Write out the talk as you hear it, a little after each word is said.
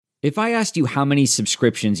If I asked you how many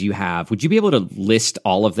subscriptions you have, would you be able to list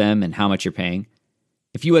all of them and how much you're paying?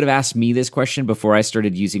 If you would have asked me this question before I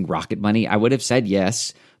started using Rocket Money, I would have said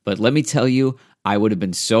yes, but let me tell you, I would have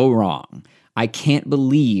been so wrong. I can't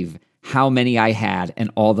believe how many I had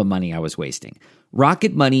and all the money I was wasting.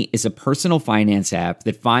 Rocket Money is a personal finance app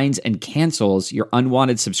that finds and cancels your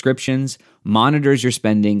unwanted subscriptions, monitors your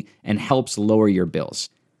spending, and helps lower your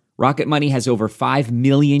bills. Rocket Money has over 5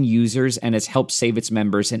 million users and has helped save its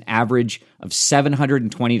members an average of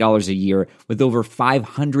 $720 a year with over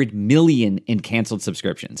 500 million in canceled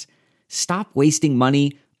subscriptions. Stop wasting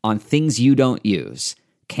money on things you don't use.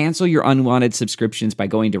 Cancel your unwanted subscriptions by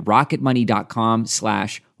going to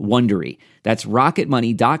rocketmoney.com/Wondery. That's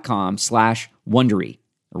rocketmoney.com/Wondery.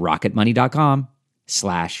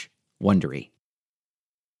 rocketmoney.com/Wondery.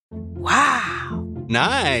 Wow.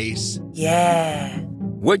 Nice. Yeah.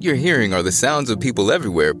 What you're hearing are the sounds of people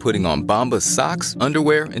everywhere putting on Bombas socks,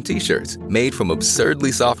 underwear, and T-shirts made from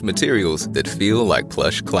absurdly soft materials that feel like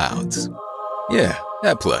plush clouds. Yeah,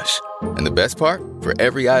 that plush. And the best part? For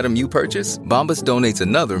every item you purchase, Bombas donates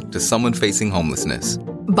another to someone facing homelessness.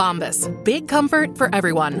 Bombas. Big comfort for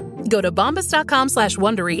everyone. Go to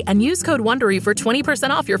bombas.com/Wondery and use code WONDERY for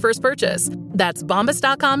 20% off your first purchase. That's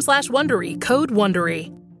bombas.com/Wondery. Code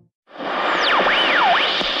WONDERY.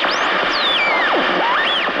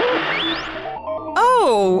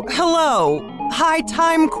 Oh, hello. Hi,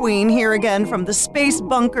 Time Queen here again from the Space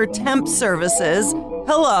Bunker Temp Services.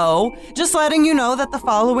 Hello. Just letting you know that the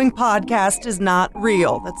following podcast is not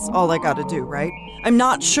real. That's all I gotta do, right? I'm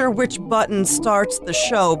not sure which button starts the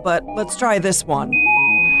show, but let's try this one.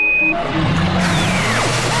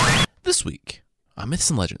 This week on Myths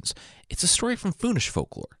and Legends, it's a story from Foonish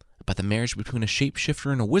folklore about the marriage between a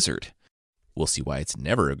shapeshifter and a wizard. We'll see why it's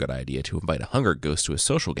never a good idea to invite a hunger ghost to a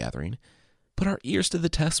social gathering, put our ears to the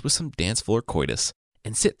test with some dance floor coitus,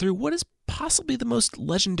 and sit through what is possibly the most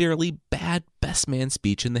legendarily bad best man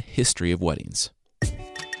speech in the history of weddings.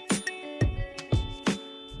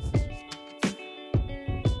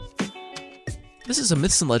 This is a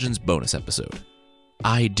Myths and Legends bonus episode.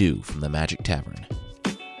 I Do from the Magic Tavern.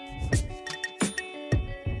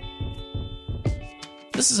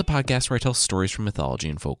 This is a podcast where I tell stories from mythology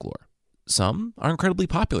and folklore. Some are incredibly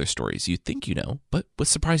popular stories you think you know, but with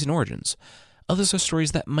surprising origins. Others are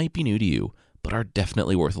stories that might be new to you, but are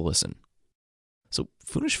definitely worth a listen. So,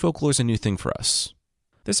 Foonish folklore is a new thing for us.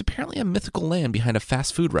 There's apparently a mythical land behind a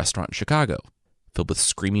fast food restaurant in Chicago, filled with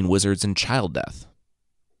screaming wizards and child death.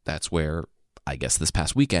 That's where, I guess this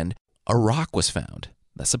past weekend, a rock was found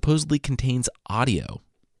that supposedly contains audio.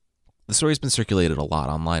 The story's been circulated a lot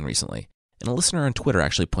online recently, and a listener on Twitter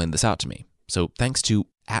actually pointed this out to me. So thanks to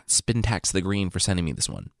 @SpintaxTheGreen for sending me this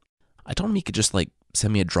one. I told him he could just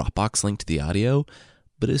send me a Dropbox link to the audio,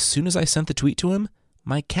 but as soon as I sent the tweet to him,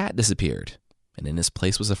 my cat disappeared, and in his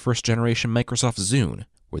place was a first-generation Microsoft Zune,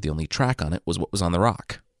 where the only track on it was what was on the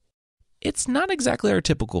rock. It's not exactly our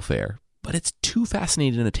typical fare, but it's too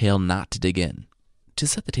fascinating a tale not to dig in. To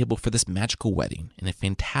set the table for this magical wedding in a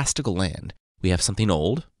fantastical land, we have something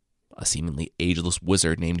old, a seemingly ageless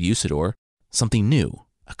wizard named Usidore, something new,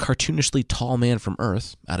 a cartoonishly tall man from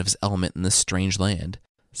Earth, out of his element in this strange land,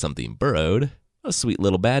 something burrowed, a sweet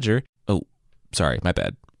little badger, oh, sorry, my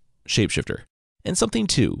bad, shapeshifter, and something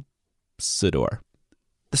too, Sidor.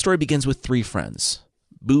 The story begins with 3 friends,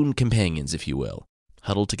 boon companions if you will,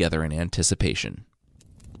 huddled together in anticipation.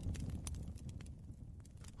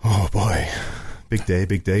 Oh boy. Big day,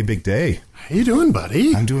 big day, big day. How you doing,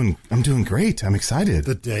 buddy? I'm doing great. I'm excited.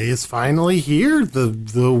 The day is finally here.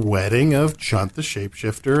 The wedding of Chunt the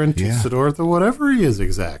Shapeshifter and Usidore the whatever he is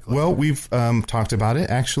exactly. Well, we've talked about it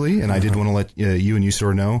actually, and I did want to let you and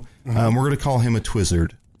Usidore know. We're going to call him a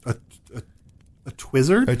Twizzard. A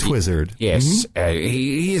Twizzard? A Twizzard. Yes,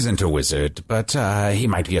 he isn't a wizard, but he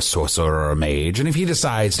might be a sorcerer or a mage, and if he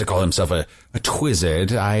decides to call himself a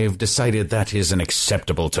Twizzard, I've decided that is an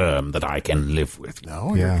acceptable term that I can live with.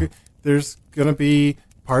 No, there's going to be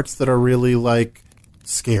parts that are really,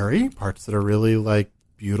 scary, parts that are really,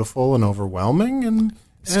 beautiful and overwhelming, and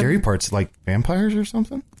scary parts like vampires or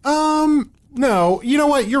something? No, you know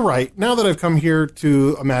what? You're right. Now that I've come here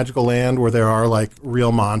to a magical land where there are,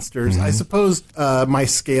 real monsters, I suppose my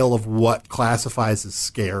scale of what classifies as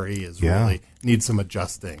scary is really needs some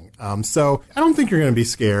adjusting. So I don't think you're going to be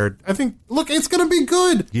scared. I think, look, it's going to be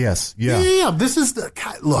good. Yes, yeah. Yeah, this is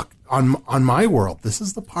look, on my world, this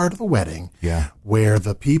is the part of the wedding where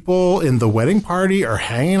the people in the wedding party are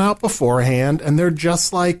hanging out beforehand, and they're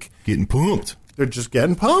just, getting pumped. They're just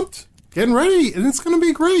getting pumped. Getting ready, and it's going to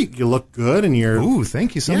be great. You look good in your... Ooh,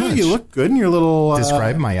 thank you so much. Yeah, you look good in your little...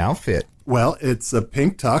 Describe my outfit. Well, it's a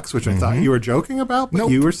pink tux, which I thought you were joking about, but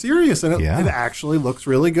you were serious, and it actually looks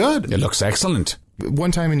really good. It looks excellent.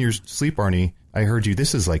 One time in your sleep, Arnie, I heard you,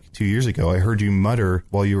 this is like 2 years ago, I heard you mutter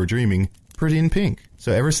while you were dreaming, pretty in pink.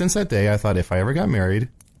 So ever since that day, I thought if I ever got married,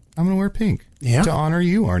 I'm going to wear pink. Yeah. To honor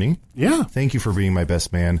you, Arnie. Yeah. Thank you for being my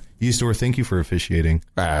best man. Usador, thank you for officiating.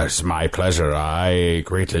 It's my pleasure. I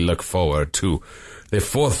greatly look forward to the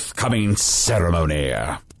forthcoming ceremony.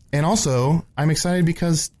 And also, I'm excited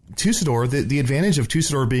because Tusador, the advantage of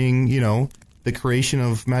Tusador being, you know, the creation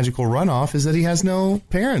of Magical Runoff is that he has no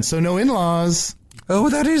parents, so no in-laws. Oh,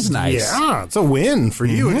 that is nice. Yeah, it's a win for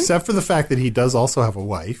you, except for the fact that he does also have a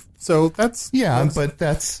wife. So that's... but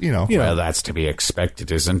that's, you know. Well, that's to be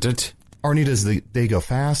expected, isn't it? Arnie, does the day go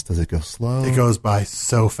fast? Does it go slow? It goes by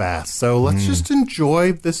so fast. So let's just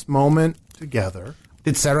enjoy this moment together.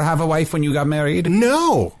 Did Sarah have a wife when you got married?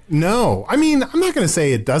 No. I mean, I'm not going to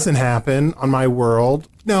say it doesn't happen on my world.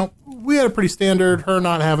 No, we had a pretty standard, her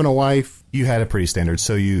not having a wife. You had a pretty standard.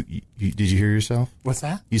 So you did you hear yourself? What's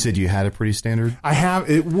that? You said you had a pretty standard? I have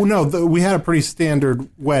it. Well, no, we had a pretty standard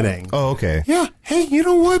wedding. Oh, okay. Yeah. Hey, you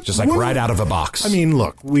know what? Just like right out of a box. I mean,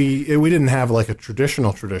 look, we didn't have like a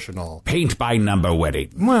traditional. Paint by number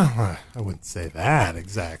wedding. Well, I wouldn't say that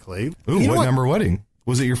exactly. Ooh, what number wedding?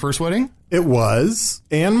 Was it your first wedding? It was,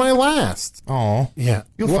 and my last. Oh, yeah.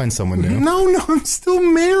 You'll find someone new. No, I'm still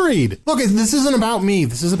married. Look, this isn't about me.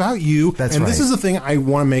 This is about you. That's and right. This is the thing I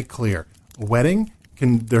want to make clear. A wedding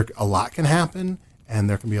a lot can happen, and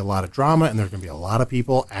there can be a lot of drama, and there can be a lot of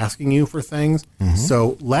people asking you for things.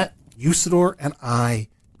 So let Usador and I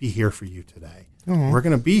be here for you today. We're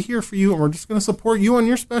going to be here for you, and we're just going to support you on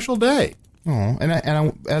your special day. Oh, and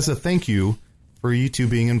I, as a thank you for you two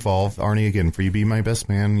being involved, Arnie, again, for you being my best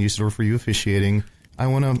man, Usador for you officiating, I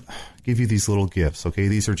want to give you these little gifts, okay?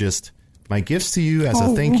 These are just my gifts to you as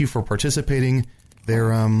a thank you for participating. They're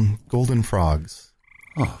golden frogs.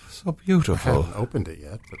 Oh, so beautiful. I haven't opened it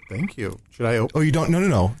yet, but thank you. Should I open? Oh, you don't?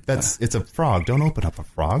 No. It's a frog. Don't open up a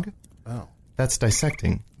frog. Oh. That's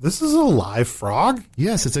dissecting. This is a live frog?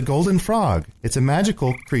 Yes, it's a golden frog. It's a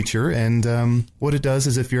magical creature, and what it does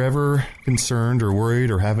is if you're ever concerned or worried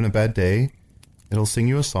or having a bad day, it'll sing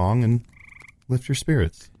you a song and lift your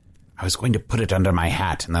spirits. I was going to put it under my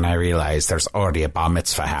hat, and then I realized there's already a bar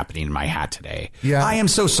mitzvah happening in my hat today. Yeah. I am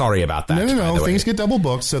so sorry about that. No. Things get double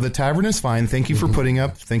booked, so the tavern is fine. Thank you for putting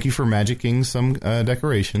up. Thank you for magicking some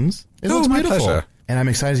decorations. It looks my beautiful. pleasure. And I'm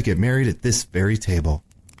excited to get married at this very table.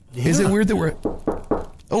 Yeah. Is it weird that we're...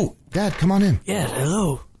 Oh, Dad, come on in. Yeah,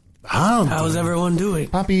 hello. Oh, How's everyone doing?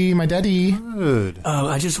 Poppy, my daddy. good.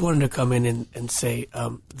 I just wanted to come in and say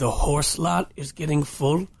the horse lot is getting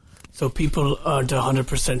full, so people aren't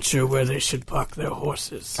 100% sure where they should park their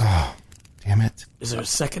horses. Oh, damn it. Is there a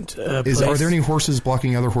second place? Are there any horses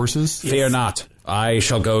blocking other horses? Fear not. I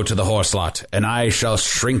shall go to the horse lot, and I shall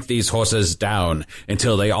shrink these horses down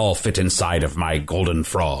until they all fit inside of my golden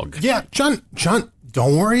frog. Yeah, John,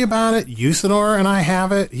 don't worry about it. Usador and I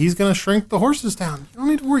have it. He's going to shrink the horses down. You don't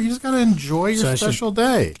need to worry. You just got to enjoy your So I special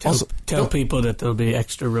day. Tell people that there'll be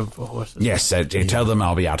extra room for horses. Yes, tell them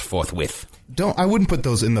I'll be out forthwith. I wouldn't put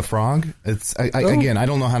those in the frog. Again, I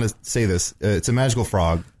don't know how to say this. It's a magical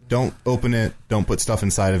frog. Don't open it. Don't put stuff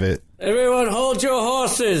inside of it. Everyone hold your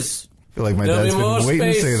horses. I feel like my There'll dad's be more been waiting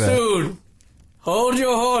to space say that. soon. Hold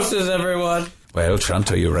your horses, everyone. Well,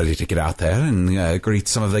 Chunt, are you ready to get out there and greet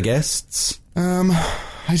some of the guests?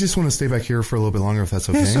 I just want to stay back here for a little bit longer, if that's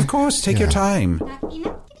okay. Yes, of course. Take your time.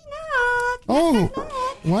 Oh,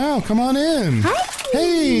 wow. Come on in. Hi.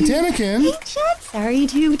 Hey, Tanakin. Hey, Chuck. Sorry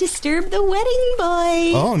to disturb the wedding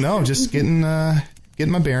boy. Oh, no. Just getting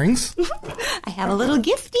my bearings. I have a little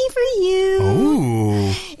gifty for you.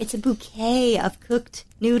 Ooh. It's a bouquet of cooked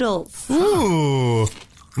noodles. Ooh.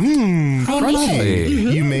 I Crunchy. made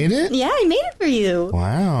it. You made it? Yeah, I made it for you.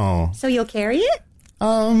 Wow. So you'll carry it?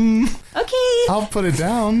 Okay. I'll put it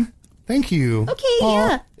down. Thank you. Okay, Aw,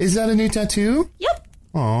 yeah. Is that a new tattoo? Yep.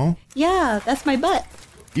 Oh. Yeah, that's my butt.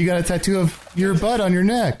 You got a tattoo of your butt on your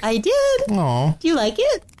neck. I did. Oh. Do you like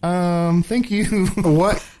it? Thank you.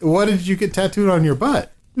 What did you get tattooed on your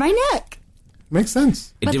butt? My neck. Makes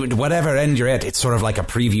sense. Whatever end you're at, it's sort of like a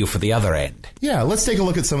preview for the other end. Yeah, let's take a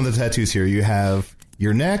look at some of the tattoos here. You have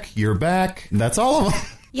your neck, your back. That's all of them.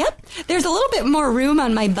 Yep. There's a little bit more room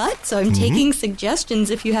on my butt, so I'm taking suggestions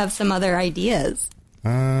if you have some other ideas.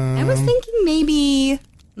 I was thinking maybe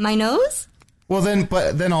my nose? Well,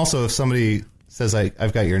 then also if somebody says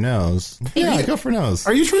I've got your nose, yeah, go for nose.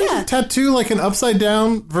 Are you trying to tattoo like an upside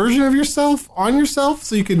down version of yourself on yourself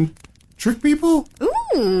so you can trick people?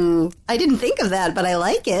 Ooh, I didn't think of that, but I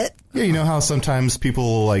like it. Yeah, you know how sometimes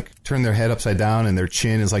people like turn their head upside down and their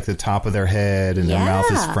chin is like the top of their head and their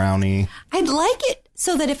mouth is frowny. I'd like it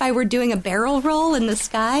so that if I were doing a barrel roll in the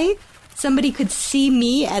sky, somebody could see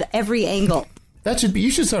me at every angle. You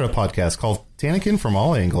should start a podcast called Tanakin from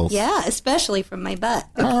All Angles. Yeah, especially from my butt.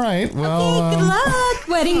 All right, well... Okay, good luck,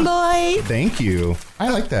 wedding boy. Thank you. I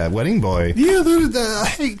like that, wedding boy. Yeah,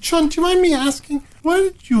 hey, Chun, do you mind me asking, why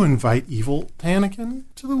did you invite evil Tanakin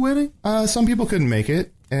to the wedding? Some people couldn't make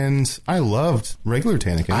it, and I loved regular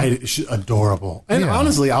Tanakin. Adorable. And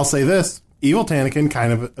honestly, I'll say this. Evil Tanakin,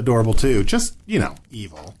 kind of adorable too. Just,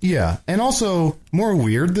 evil. Yeah, and also more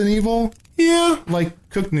weird than evil. Yeah. Like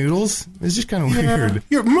cooked noodles. It's just kind of weird.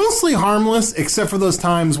 You're mostly harmless, except for those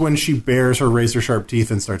times when she bares her razor-sharp teeth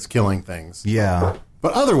and starts killing things. Yeah.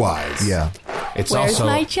 But otherwise... Yeah. Where's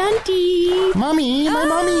my Chunty? Mommy, my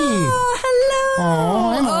mommy. Oh, hello.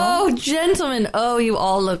 Oh, hi, Mom. Oh, gentlemen. Oh, you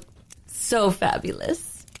all look so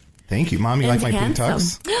fabulous. Thank you. Mom, you like my pink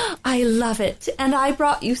tux? I love it. And I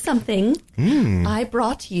brought you something. I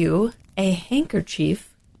brought you a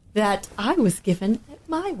handkerchief that I was given at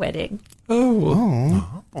my wedding.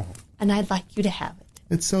 Oh. And I'd like you to have it.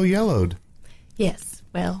 It's so yellowed. Yes.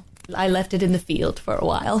 Well, I left it in the field for a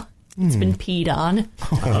while. It's been peed on.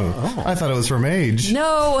 Oh, I thought it was from age.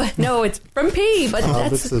 No, it's from pee, but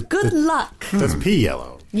that's good luck. That's pea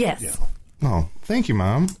yellow. Yes. Yeah. Oh, thank you,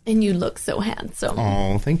 Mom. And you look so handsome.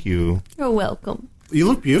 Oh, thank you. You're welcome. You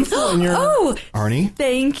look beautiful in your... Oh! Arnie?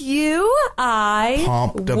 Thank you. I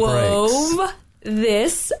Pump the wove brakes.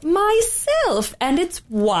 this myself, and it's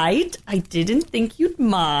white. I didn't think you'd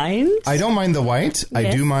mind. I don't mind the white. I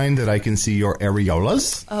Yes. do mind that I can see your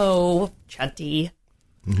areolas. Oh, Chunty.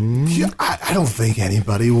 Yeah, I don't think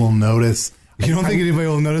anybody will notice. You don't think anybody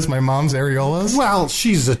will notice my mom's areolas? Well,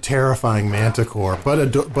 she's a terrifying manticore,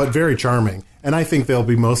 but very charming. And I think they'll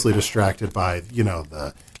be mostly distracted by,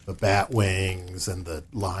 the bat wings and the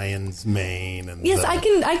lion's mane. And Yes, I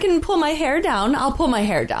can pull my hair down. I'll pull my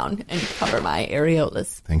hair down and cover my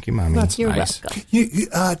areolas. Thank you, Mommy. You're nice.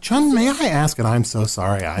 welcome. Chun, may I ask, and I'm so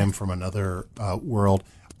sorry, I am from another world.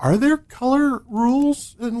 Are there color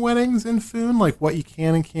rules in weddings in Foon, like what you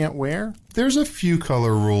can and can't wear? There's a few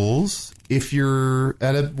color rules. If you're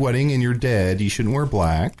at a wedding and you're dead, you shouldn't wear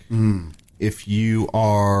black. If you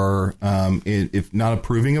are if not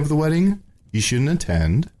approving of the wedding, you shouldn't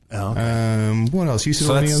attend. Okay. What else? You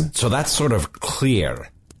said So that's sort of clear.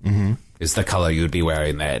 Is the color you'd be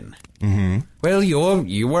wearing then? Well,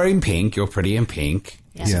 you're wearing pink. You're pretty in pink.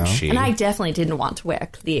 Yeah. And I definitely didn't want to wear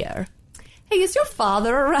clear. Hey, is your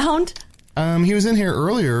father around? He was in here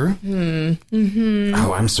earlier.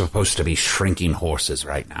 Oh, I'm supposed to be shrinking horses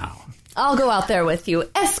right now. I'll go out there with you.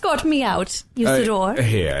 Escort me out, Usador.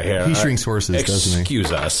 Here. He shrinks horses, doesn't he?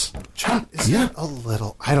 Excuse us. Chun, is that a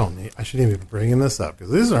little... I shouldn't even be bringing this up,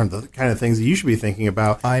 because these aren't the kind of things that you should be thinking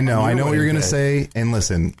about. I know what you're going to day. say. And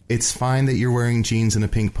listen, it's fine that you're wearing jeans and a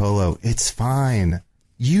pink polo. It's fine.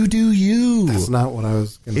 You do you. That's not what I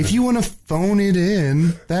was going to... If you want to phone it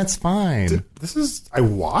in, that's fine. I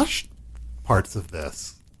washed parts of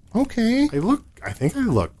this. Okay. I think I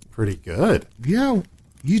look pretty good. Yeah,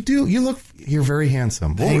 you do. You're very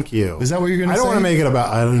handsome. Thank you. Is that what you're going to say? I don't want to make it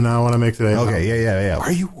about... I do not want to make today about... Okay, yeah.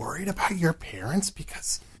 Are you worried about your parents?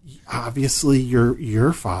 Because obviously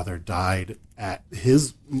your father died at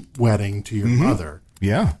his wedding to your mother.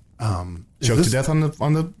 Yeah. Choked to death on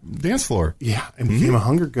the dance floor. Yeah, and became a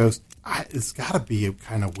hunger ghost. It's got to be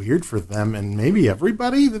kind of weird for them and maybe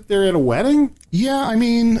everybody that they're at a wedding. Yeah, I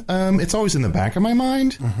mean, it's always in the back of my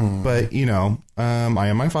mind. But, I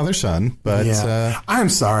am my father's son. But I'm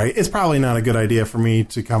sorry. It's probably not a good idea for me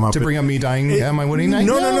to come up... To bring up me dying at my wedding night?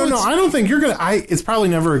 No. I don't think you're going to... It's probably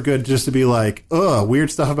never good just to be like, weird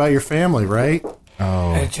stuff about your family, right?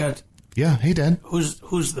 Oh. Hey, Chad. Yeah, hey, Dad.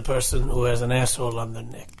 Who's the person who has an asshole on their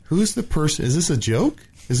neck? Who's the person? Is this a joke?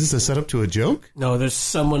 Is this a setup to a joke? No, there's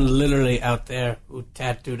someone literally out there who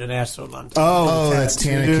tattooed an asshole on. Oh, that's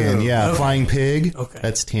Tanakin. Yeah, Okay. Flying pig. Okay.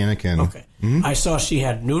 That's Tanakin. Okay. I saw she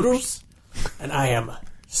had noodles, and I am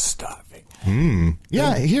starving.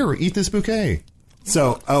 Yeah, here, eat this bouquet.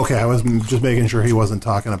 So, okay, I was just making sure he wasn't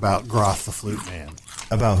talking about Groth the Flute Man.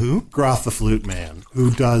 About who? Groth the Flute Man,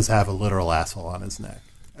 who does have a literal asshole on his neck.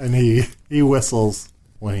 And he whistles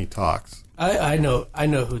when he talks. I know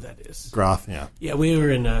who that is. Groth, yeah. Yeah, we were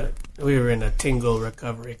in a Tingle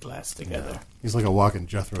recovery class together. He's like a walking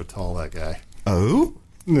Jethro Tull, that guy. Oh?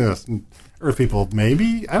 Yes. Earth people,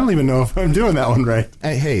 maybe? I don't even know if I'm doing that one right.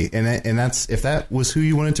 Hey, and that's if that was who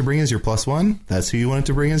you wanted to bring as your +1, that's who you wanted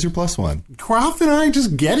to bring as your +1. Groth and I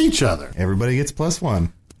just get each other. Everybody gets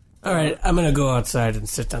 +1. All right, I'm going to go outside and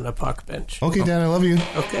sit on a park bench. Okay, Dad, I love you.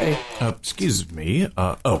 Okay. Excuse me.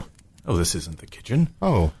 Oh, this isn't the kitchen.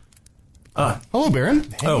 Oh. Hello,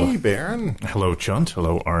 Baron. Hey, Baron. Hello, Chunt.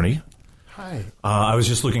 Hello, Arnie. Hi. I was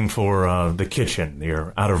just looking for the kitchen.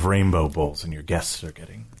 You're out of rainbow bowls, and your guests are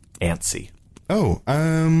getting antsy. Oh,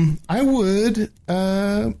 I would.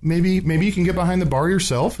 Maybe you can get behind the bar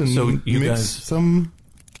yourself and So you mix guys- some.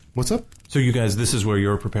 What's up? So you guys, this is where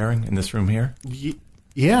you're preparing, in this room here?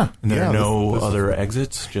 Yeah. And there are no this other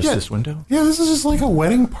exits, just this window? Yeah, this is just like a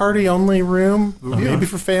wedding party only room, maybe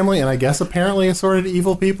for family, and I guess apparently assorted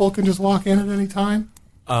evil people can just walk in at any time.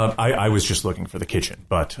 I was just looking for the kitchen,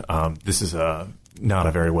 but this is not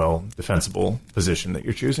a very well defensible position that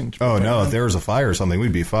you're choosing to Oh, prepare. no, if there was a fire or something,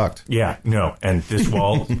 we'd be fucked. Yeah, no, and this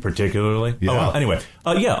wall particularly. Yeah. Oh, well, anyway,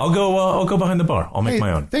 I'll go behind the bar. I'll make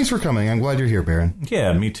my own. Thanks for coming. I'm glad you're here, Baron.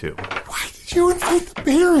 Yeah, me too. Why did you invite the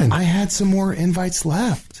Baron? I had some more invites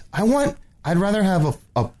left. I'd rather have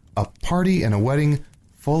a party and a wedding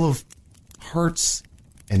full of hearts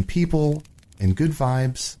and people and good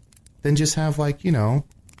vibes than just have 5 or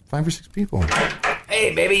 6 people.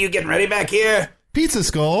 Hey, baby, you getting ready back here? Pizza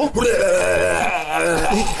Skull. He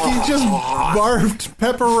just barfed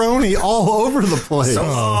pepperoni all over the place. So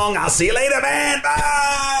long. I'll see you later, man.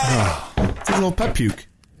 Bye. It's a little pet puke.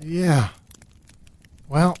 Yeah.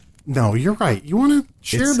 Well, no, you're right. You want to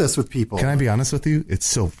share this with people. Can I be honest with you? It's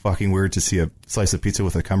so fucking weird to see a slice of pizza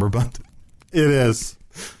with a cummerbund. It is.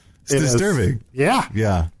 It's disturbing. Yeah.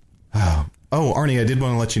 Yeah. Oh, Arnie, I did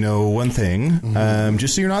want to let you know one thing. Mm-hmm.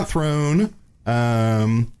 Just so you're not thrown,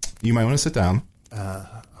 you might want to sit down.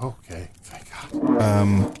 Okay. Thank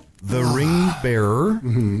God. The ring bearer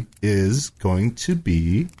is going to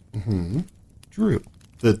be Drew.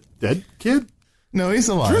 The dead kid? No, he's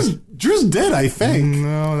alive. Drew's dead, I think.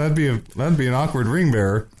 No, that'd be an awkward ring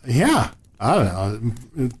bearer. Yeah. I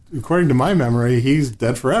don't know. According to my memory, he's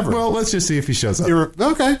dead forever. Well, let's just see if he shows up.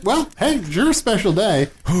 Okay. Well, hey, it's your special day.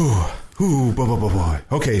 Boy.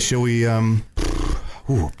 Okay, shall we, Do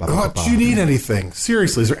you need anything?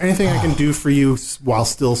 Seriously, is there anything I can do for you while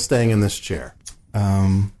still staying in this chair?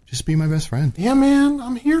 Just be my best friend. Yeah, man,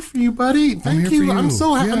 I'm here for you, buddy. Thank you. I'm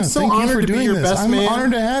so honored to be your best man. I'm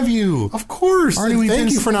honored to have you. Of course. Arnie,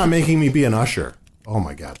 thank you for not making me be an usher. Oh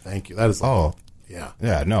my God, thank you. That is. Yeah.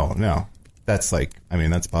 Yeah. No. That's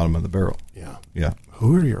that's bottom of the barrel. Yeah. Yeah.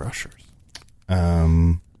 Who are your ushers? I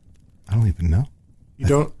don't even know. You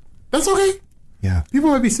don't. That's okay. Yeah. People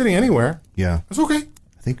might be sitting anywhere. Yeah. That's okay.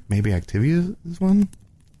 I think maybe Activia is one.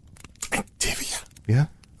 Activia. Yeah.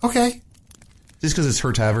 Okay. Just because it's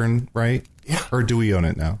her tavern, right? Yeah. Or do we own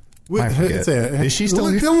it now? I forget. Is she still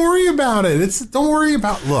here? Don't worry about it. Don't worry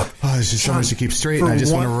about. Look. Oh, it's just so much to keep straight, and I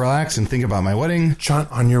just want to relax and think about my wedding. John,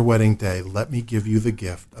 on your wedding day, let me give you the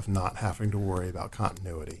gift of not having to worry about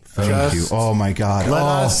continuity. Thank you. Oh my God.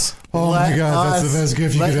 Oh my God, that's the best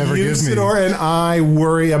gift you could ever give me. Isidore and I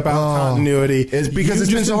worry about continuity. It's because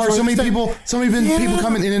it's been so hard. So many people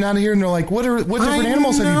coming in and out of here, and they're like, "What different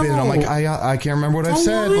animals have you been?" And I'm like, I can't remember what I've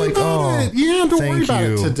said. Like, don't worry about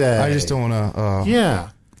it today. I just don't want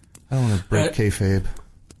to. I don't want to break kayfabe.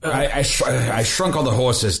 I shrunk all the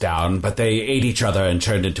horses down, but they ate each other and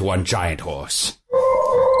turned into one giant horse.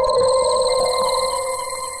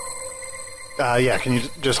 Can you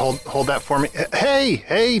just hold that for me?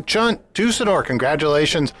 Hey, Chunt, Tusador,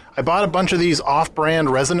 congratulations. I bought a bunch of these off-brand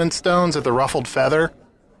resonance stones at the Ruffled Feather,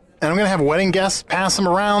 and I'm going to have wedding guests pass them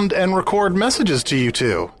around and record messages to you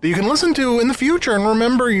two that you can listen to in the future and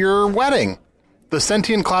remember your wedding. The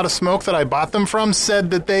sentient cloud of smoke that I bought them from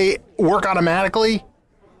said that they work automatically.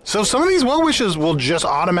 So some of these well wishes will just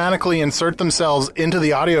automatically insert themselves into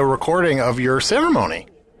the audio recording of your ceremony.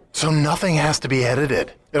 So nothing has to be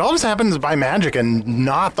edited. It all just happens by magic and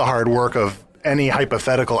not the hard work of any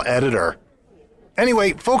hypothetical editor.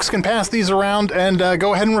 Anyway, folks can pass these around and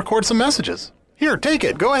go ahead and record some messages. Here, take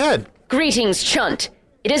it. Go ahead. Greetings, Chunt.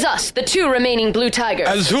 It is us, the 2 remaining Blue Tigers.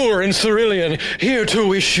 Azur and Cerulean, here to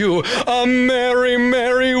wish you a merry,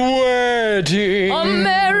 merry wedding. A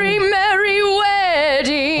merry, merry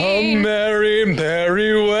wedding. A merry,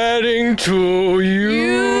 merry wedding to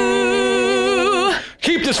you.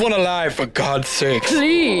 Keep this one alive, for God's sake.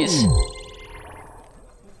 Please.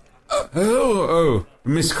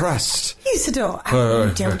 Miss Crust. Isidore,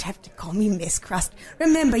 you don't have to call me Miss Crust.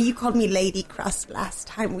 Remember, you called me Lady Crust last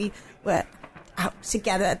time we were out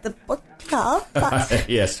together at the book club.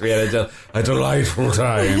 Yes, we had a delightful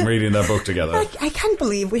time reading that book together. I can't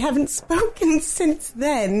believe we haven't spoken since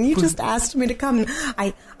then. You just asked me to come.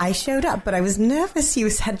 I showed up, but I was nervous you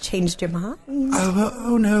had changed your mind.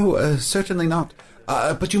 Oh no, certainly not.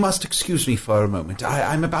 But you must excuse me for a moment.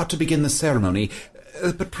 I'm about to begin the ceremony.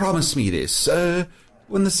 But promise me this,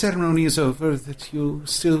 when the ceremony is over, that you'll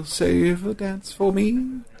still save a dance for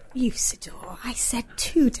me? Usador, I said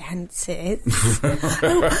 2 dances.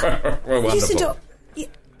 Well, wonderful. Usador,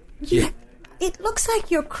 it looks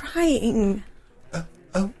like you're crying.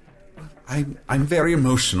 I'm very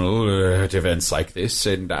emotional at events like this,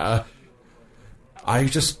 and I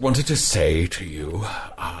just wanted to say to you,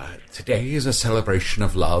 today is a celebration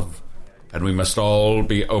of love, and we must all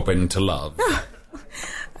be open to love.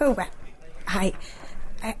 Oh, well, I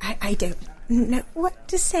don't know what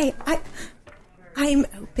to say. I'm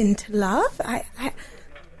open to love.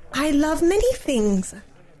 I love many things.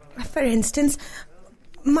 For instance,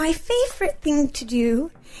 my favorite thing to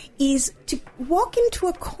do is to walk into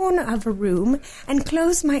a corner of a room and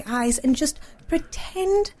close my eyes and just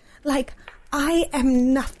pretend like I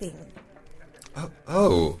am nothing.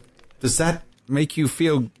 Oh, does that make you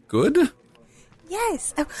feel good?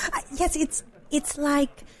 Yes. Yes, it's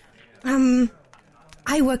like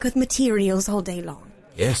I work with materials all day long.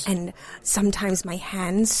 Yes. And sometimes my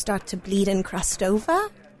hands start to bleed and crust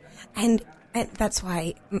over, and that's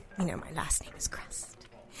why my last name is Crust.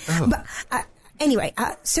 Oh. But anyway,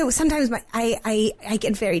 so sometimes I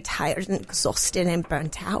get very tired and exhausted and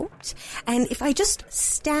burnt out, and if I just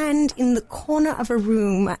stand in the corner of a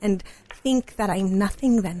room and think that I'm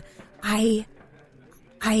nothing, then I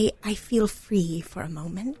feel free for a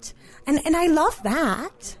moment, and I love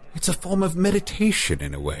that. It's a form of meditation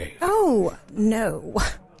in a way. Oh no.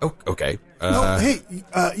 Oh, okay. Hey,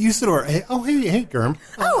 Usador. Hey, hey, Germ.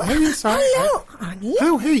 Hey, sorry. Hello, honey.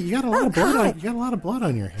 Oh, hey, you got a lot of blood. Hi. You got a lot of blood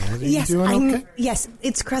on your hands. Are Yes, you doing okay? Yes,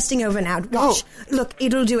 it's crusting over now. Watch. Look,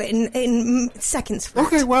 it'll do it in seconds flat.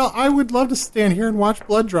 Okay, well, I would love to stand here and watch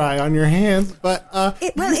blood dry on your hands, but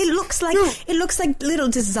it looks like little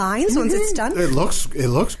designs once it's done. It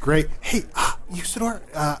looks great. Hey, Usador,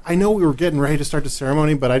 I know we were getting ready to start the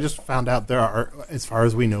ceremony, but I just found out there are, as far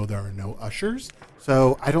as we know, there are no ushers.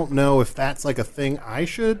 So I don't know if that's like a thing I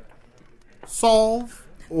should solve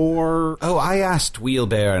or... Oh, I asked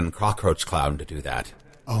Wheelbear and Cockroach Clown to do that.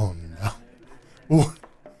 Oh, no. Well,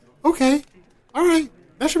 okay. All right.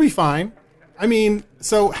 That should be fine. I mean,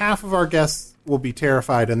 so half of our guests will be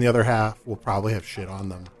terrified and the other half will probably have shit on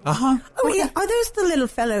them. Uh-huh. Oh, yeah. Are those the little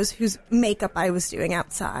fellows whose makeup I was doing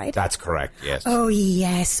outside? That's correct, yes. Oh,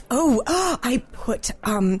 yes. Oh, I put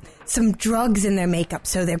some drugs in their makeup,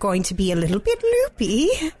 so they're going to be a little bit loopy.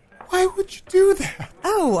 Why would you do that?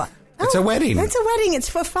 It's a wedding. It's a wedding. It's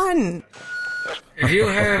for fun. If you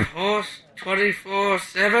have horse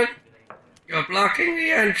 24/7, you're blocking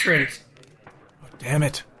the entrance. Oh, damn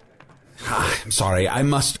it. I'm sorry, I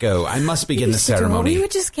must go. I must begin the ceremony. We were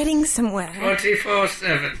just getting somewhere.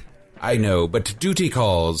 24/7. I know, but duty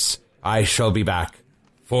calls. I shall be back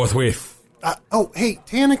forthwith. Hey,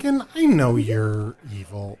 Tanakin, I know you're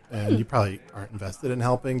evil, and you probably aren't invested in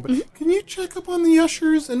helping, but can you check up on the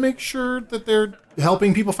ushers and make sure that they're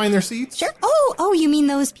helping people find their seats? Sure. Oh, you mean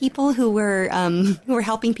those people who were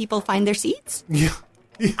helping people find their seats? Yeah.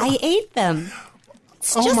 I ate them.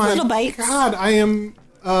 It's oh just my little bites. God, I am...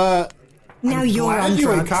 now you're on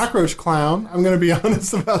you ate drugs. Cockroach Clown. I'm going to be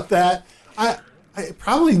honest about that. I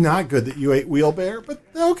probably not good that you ate Wheelbear, but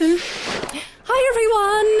okay. Hi,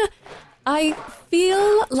 everyone. I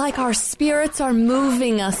feel like our spirits are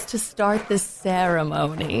moving us to start this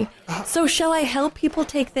ceremony. So shall I help people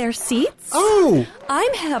take their seats? Oh!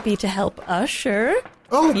 I'm happy to help usher.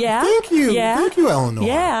 Oh, yeah? Thank you. Yeah? Thank you, Eleanor.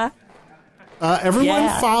 Yeah. Everyone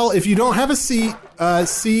follow. If you don't have a seat,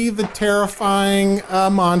 see the terrifying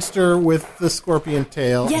monster with the scorpion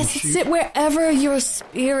tail. Yes, sit wherever your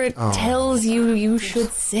spirit tells you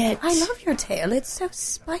should sit. I love your tail. It's so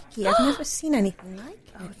spiky. I've never seen anything like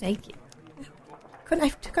it. Oh, thank you.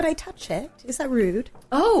 Could I touch it? Is that rude?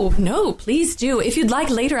 Oh, no, please do. If you'd like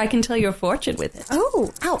later, I can tell your fortune with it.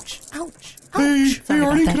 Oh, ouch. Hey,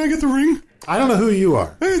 Arnie, can I get the ring? I don't know who you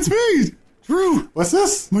are. Hey, it's me, Drew. What's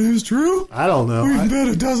this? My name's Drew. I don't know. We've bet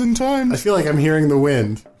a dozen times. I feel like I'm hearing the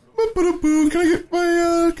wind. Can I get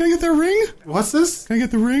can I get that ring? What's this? Can I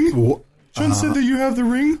get the ring? John said that you have the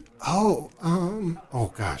ring. Oh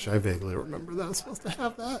gosh, I vaguely remember that I was supposed to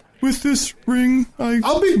have that. With this ring,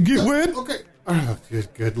 I'll get wet. Okay. Oh,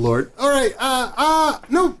 good lord. All right.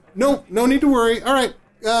 No need to worry. All right.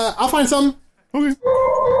 I'll find some. Okay.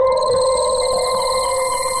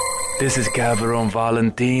 This is Cabaron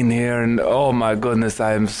Valentin here, and oh my goodness,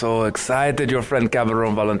 I am so excited. Your friend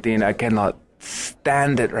Cabaron Valentin, I cannot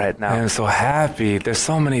stand it right now. I am so happy. There's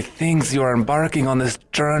so many things you are embarking on this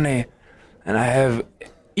journey, and I have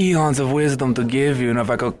eons of wisdom to give you, and if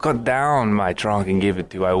I could cut down my trunk and give it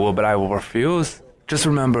to you, I will, but I will refuse. Just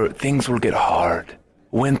remember, things will get hard.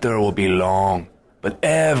 Winter will be long, but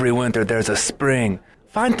every winter there's a spring.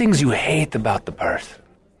 Find things you hate about the person,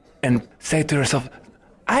 and say to yourself,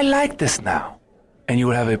 I like this now. And you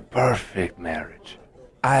will have a perfect marriage.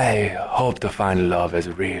 I hope to find love as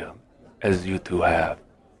real as you two have.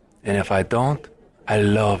 And if I don't, I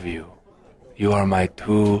love you. You are my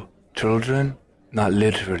 2 children, not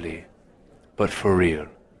literally, but for real.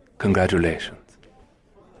 Congratulations.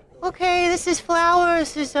 Okay, this is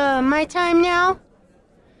Flowers. This is my time now.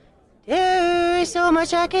 There is so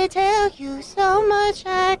much I can tell you, so much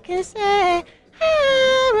I can say.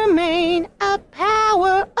 I remain a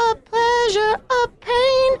power, a pleasure, a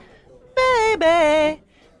pain. Baby,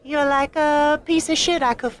 you're like a piece of shit,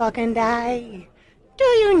 I could fucking die. Do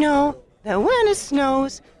you know that when it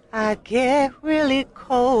snows, I get really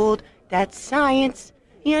cold? That's science,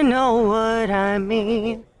 you know what I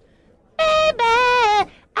mean. Baby,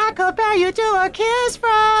 I compare you to a kiss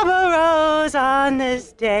from a rose on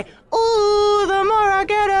this day. Ooh, the more I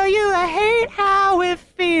get of you, I hate how it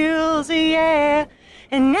feels, yeah.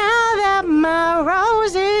 And now that my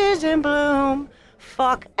rose is in bloom,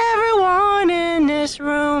 fuck everyone in this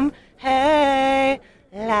room. Hey,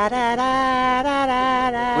 la da da da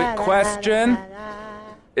da da. Wait, question?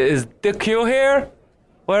 Is DQ here?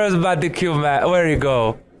 Where is my DQ, Matt? Where you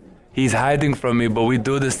go? He's hiding from me, but we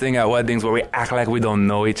do this thing at weddings where we act like we don't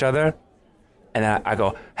know each other. And I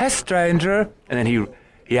go, hey, stranger. And then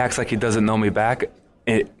he acts like he doesn't know me back.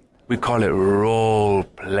 We call it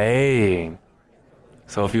role-playing.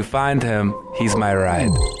 So if you find him, he's my ride.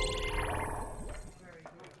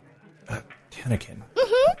 Tanakin.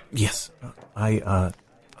 Yes, I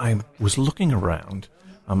was looking around,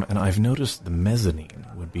 and I've noticed the mezzanine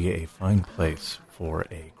would be a fine place for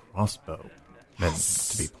a crossbow meant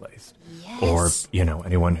to be placed. Yes. Or,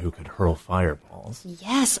 anyone who could hurl fireballs.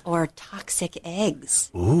 Yes, or toxic eggs.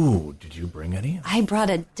 Ooh, did you bring any? I brought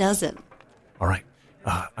a dozen. All right.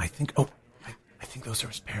 I think those are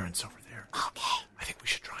his parents over there. Okay. I think we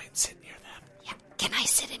should try and sit near them. Yeah. Can I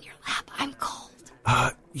sit in your lap? I'm cold.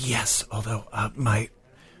 Yes, although,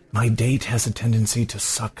 my date has a tendency to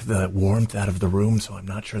suck the warmth out of the room, so I'm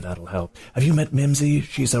not sure that'll help. Have you met Mimsy?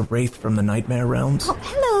 She's a wraith from the Nightmare Realms. Oh,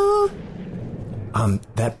 hello.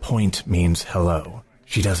 That point means hello.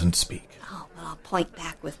 She doesn't speak. Oh, well, I'll point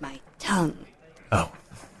back with my tongue. Oh.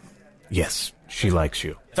 Yes, she likes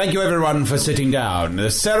you. Thank you, everyone, for sitting down.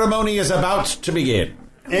 The ceremony is about to begin.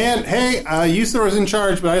 And, hey, Usador's in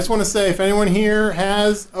charge, but I just want to say, if anyone here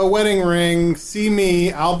has a wedding ring, see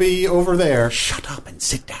me. I'll be over there. Shut up and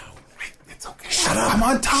sit down. It's okay. Shut up. I'm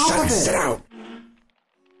on top of it. Sit down.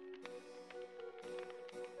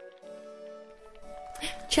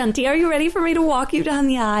 Chunty, are you ready for me to walk you down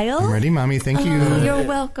the aisle? I'm ready, Mommy. Thank you. You're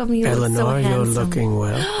welcome. You Eleanor, look so handsome. you're looking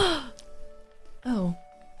well. Oh.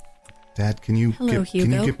 Dad, can you Hello, can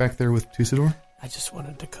you get back there with Tusador? I just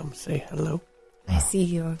wanted to come say hello. I see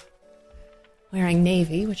you're wearing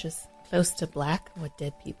navy, which is close to black, what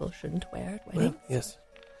dead people shouldn't wear at weddings. Well, yes.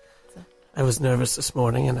 I was nervous this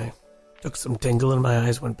morning, and I took some tingle, and my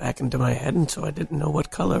eyes went back into my head, and so I didn't know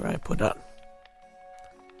what color I put on.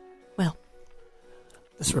 Well.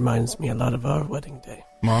 This reminds me a lot of our wedding day.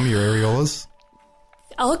 Mom, your areolas?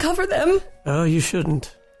 I'll cover them. Oh, you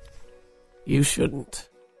shouldn't. You shouldn't.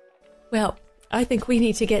 Well, I think we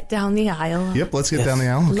need to get down the aisle. Yep, let's get down the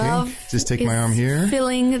aisle. Okay. Love Just take my arm here.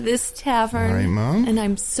 Filling this tavern. All right, Mom. And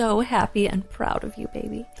I'm so happy and proud of you,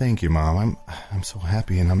 baby. Thank you, Mom. I'm so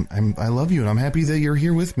happy, and I love you, and I'm happy that you're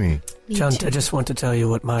here with me. Chunt, I just want to tell you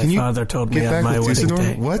what my father told me get on back my with wedding Usador?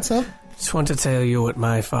 day. What's up? Just want to tell you what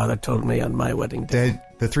my father told me on my wedding day. Dad,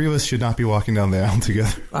 the three of us should not be walking down the aisle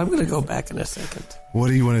together. I'm going to go back in a second. What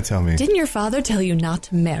do you want to tell me? Didn't your father tell you not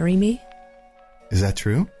to marry me? Is that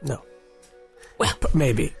true? No. Well,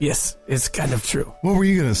 maybe. Yes, it's kind of true. What were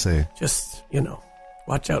you going to say? Just,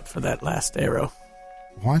 watch out for that last arrow.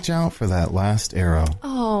 Watch out for that last arrow.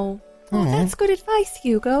 Oh, that's good advice,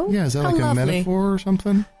 Hugo. Yeah, is that How like lovely. a metaphor or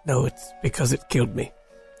something? No, it's because it killed me.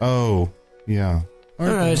 Oh, yeah. All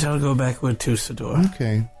right, I'll go back with Tusador.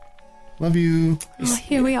 Okay. Love you. Oh,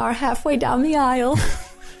 here we are halfway down the aisle.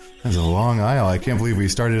 That's a long aisle. I can't believe we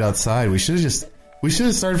started outside. We should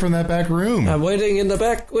have started from that back room. I'm waiting in the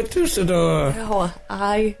back with Tusador.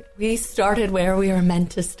 Oh, we started where we were meant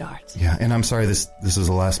to start. Yeah, and I'm sorry this was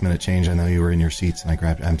a last minute change. I know you were in your seats and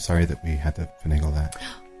I'm sorry that we had to finagle that.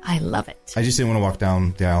 I love it. I just didn't want to walk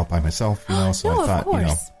down the aisle by myself, so No, I of thought,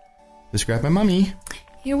 course. just grab my mummy.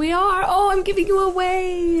 Here we are. Oh, I'm giving you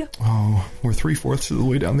away. Oh, we're 3/4 of the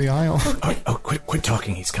way down the aisle. Quit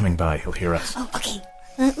talking. He's coming by. He'll hear us. Oh, okay.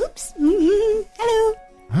 Oops. Hello.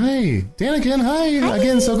 Hi, Daniken. Hi.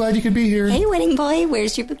 Again, so glad you could be here. Hey, wedding boy.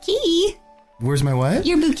 Where's your bouquet? Where's my what?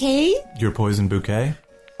 Your bouquet? Your poison bouquet?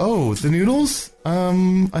 Oh, the noodles?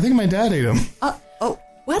 I think my dad ate them.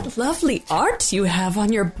 What lovely art you have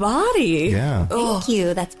on your body. Yeah. Thank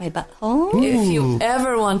you. That's my butthole. If you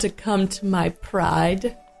ever want to come to my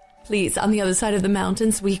pride, please, on the other side of the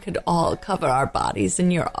mountains, we could all cover our bodies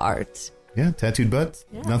in your art. Yeah, tattooed butts.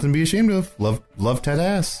 Yeah. Nothing to be ashamed of. Love tat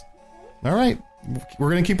ass. All right.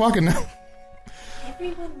 We're going to keep walking now.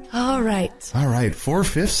 All right.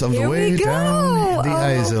 4/5 of Here the way we go. down the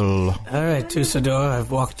Isle. All right, Tussador, I've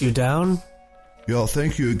walked you down. Yeah,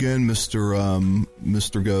 thank you again,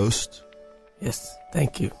 Mr. Ghost. Yes,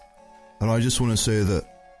 thank you. And I just want to say that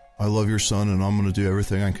I love your son, and I'm going to do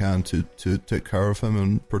everything I can to take care of him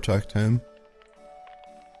and protect him.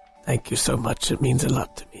 Thank you so much. It means a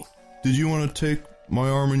lot to me. Did you want to take my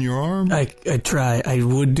arm in your arm? I try. I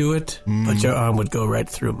would do it, but your arm would go right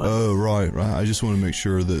through my... Oh, right. I just want to make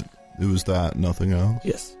sure that it was that, nothing else.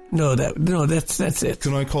 Yes. No, that's it.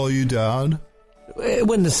 Can I call you Dad?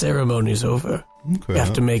 When the ceremony's over. Okay. You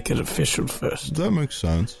have to make it official first. That makes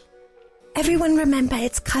sense. Everyone remember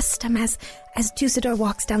it's custom as Tussador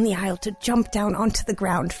walks down the aisle to jump down onto the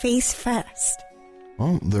ground face first.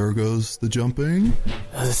 Oh, there goes the jumping.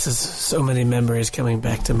 This is so many memories coming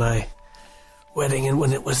back to my wedding and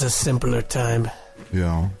when it was a simpler time.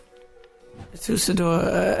 Yeah.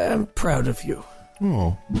 Tussador, I'm proud of you.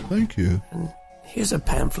 Oh, thank you. And here's a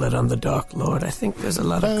pamphlet on the Dark Lord. I think there's a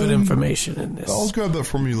lot of good information in this. I'll grab that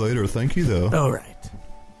from you later. Thank you, though. All right.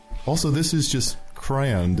 Also, this is just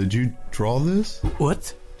crayon. Did you draw this?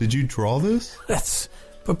 What? Did you draw this? That's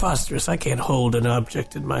preposterous. I can't hold an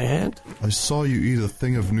object in my hand. I saw you eat a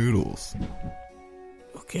thing of noodles.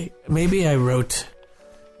 Okay, maybe I wrote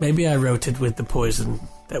it with the poison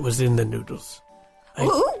that was in the noodles.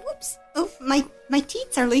 Whoops. Oh, my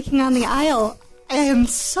teats are leaking on the aisle. I am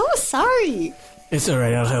so sorry. It's all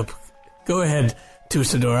right. I'll help. Go ahead,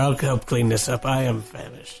 Tussador. I'll help clean this up. I am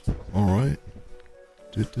famished. All right.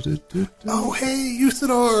 Oh, hey,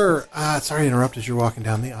 Usador! Sorry to interrupt as you're walking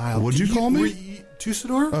down the aisle. What'd you call me?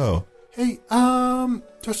 Tusador? Oh. Hey,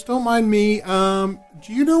 just don't mind me.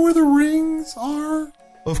 Do you know where the rings are?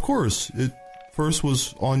 Of course. It first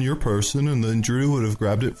was on your person, and then Drew would have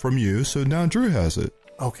grabbed it from you, so now Drew has it.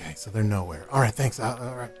 Okay, so they're nowhere. All right, thanks. All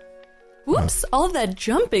right. Whoops, all that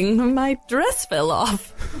jumping, my dress fell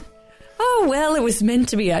off. Oh, well, it was meant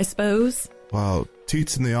to be, I suppose. Wow,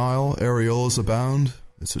 teats in the aisle, areolas abound.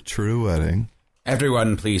 It's a true wedding.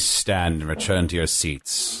 Everyone, please stand and return to your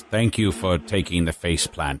seats. Thank you for taking the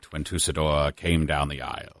faceplant when Tussador came down the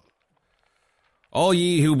aisle. All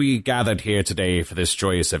ye who be gathered here today for this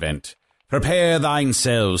joyous event, prepare thine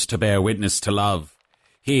selves to bear witness to love.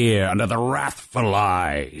 Here, under the wrathful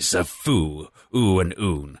eyes of Fu, Oo, and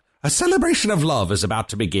Oon, a celebration of love is about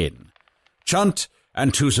to begin. Chunt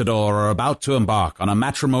and Tussador are about to embark on a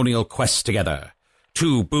matrimonial quest together.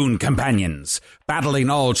 Two boon companions, battling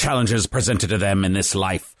all challenges presented to them in this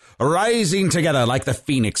life, rising together like the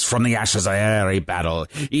phoenix from the ashes of every battle,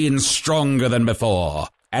 e'en stronger than before.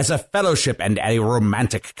 As a fellowship and a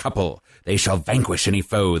romantic couple, they shall vanquish any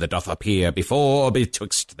foe that doth appear before or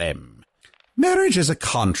betwixt them. Marriage is a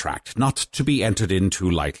contract not to be entered into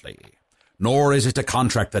lightly, nor is it a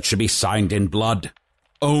contract that should be signed in blood,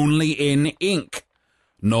 only in ink.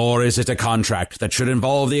 Nor is it a contract that should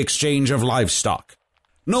involve the exchange of livestock.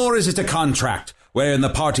 Nor is it a contract wherein the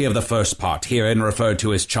party of the first part, herein referred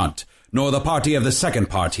to as Chunt, nor the party of the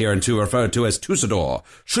second part, hereunto referred to as Tussador,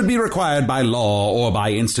 should be required by law or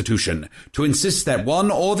by institution to insist that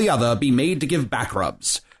one or the other be made to give back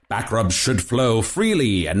rubs. Back rubs should flow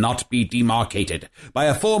freely and not be demarcated by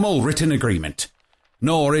a formal written agreement.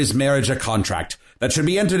 Nor is marriage a contract that should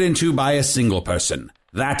be entered into by a single person.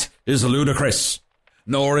 That is ludicrous.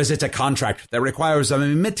 Nor is it a contract that requires an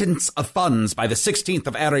remittance of funds by the 16th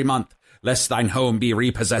of every month, lest thine home be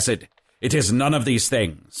repossessed. It is none of these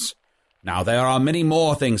things. Now there are many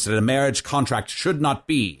more things that a marriage contract should not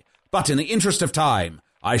be, but in the interest of time,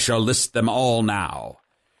 I shall list them all now.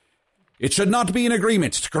 It should not be an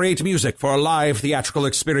agreement to create music for a live theatrical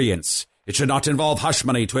experience. It should not involve hush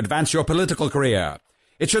money to advance your political career.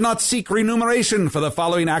 It should not seek remuneration for the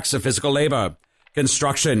following acts of physical labor: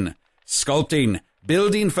 construction, sculpting,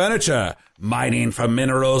 building furniture, mining for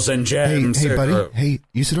minerals and gems. Hey, buddy. Hey,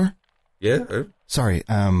 Usador? Yeah? Sorry,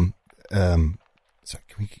 sorry,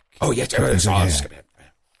 can we...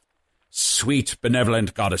 Sweet,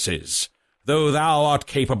 benevolent goddesses, though thou art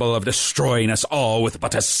capable of destroying us all with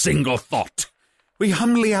but a single thought, we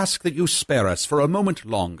humbly ask that you spare us for a moment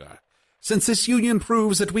longer, since this union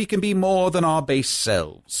proves that we can be more than our base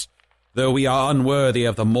selves. Though we are unworthy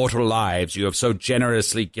of the mortal lives you have so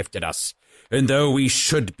generously gifted us, and though we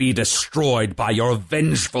should be destroyed by your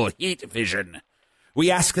vengeful heat vision,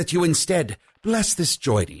 we ask that you instead bless this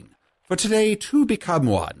joining, For today, two become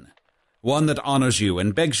one. One that honors you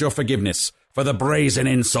and begs your forgiveness for the brazen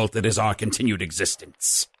insult that is our continued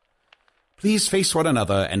existence. Please face one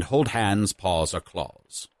another and hold hands, paws, or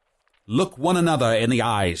claws. Look one another in the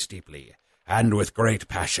eyes deeply, and with great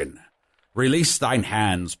passion. Release thine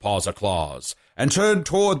hands, paws, or claws, and turn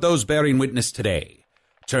toward those bearing witness today.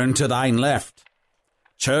 Turn to thine left.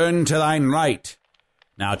 Turn to thine right.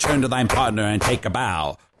 Now turn to thine partner and take a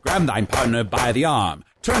bow. Grab thine partner by the arm.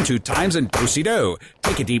 Turn 2 times and do-si-do.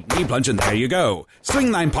 Take a deep knee plunge and there you go.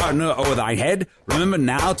 Swing thine partner over thy head. Remember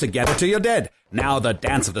now, together till you're dead. Now the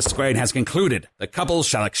dance of the squared has concluded. The couples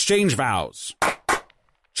shall exchange vows.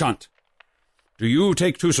 Chunt, do you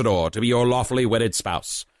take Tussador to be your lawfully wedded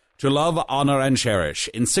spouse, to love, honor, and cherish,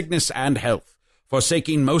 in sickness and health,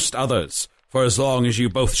 forsaking most others, for as long as you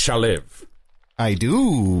both shall live? I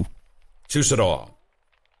do. Tussador,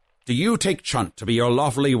 do you take Chunt to be your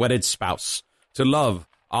lawfully wedded spouse, to love,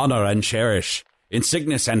 honor, and cherish, in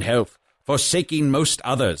sickness and health, forsaking most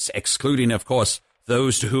others, excluding, of course,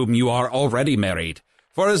 those to whom you are already married,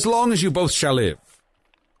 for as long as you both shall live?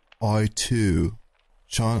 I, too.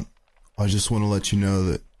 Chunt, I just want to let you know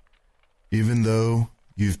that even though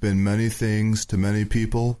you've been many things to many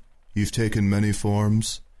people, you've taken many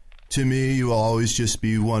forms, to me you will always just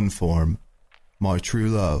be one form, my true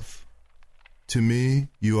love. To me,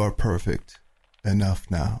 you are perfect. Enough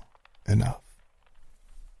now. Enough.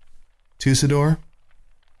 Tussador,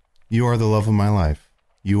 you are the love of my life.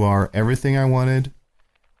 You are everything I wanted.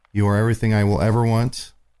 You are everything I will ever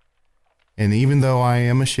want. And even though I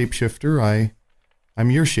am a shapeshifter,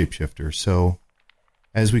 I'm your shapeshifter. So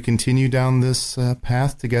as we continue down this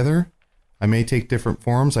path together, I may take different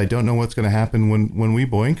forms. I don't know what's going to happen when we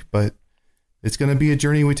boink, but it's going to be a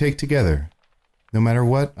journey we take together. No matter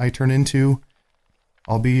what I turn into,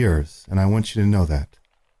 I'll be yours. And I want you to know that.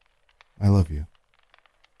 I love you.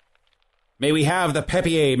 May we have the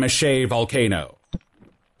papier-mâché volcano.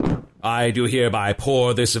 I do hereby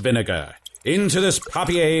pour this vinegar into this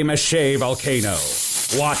papier-mâché volcano.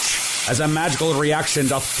 Watch as a magical reaction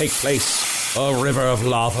doth take place. A river of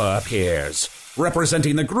lava appears,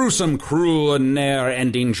 representing the gruesome, cruel, and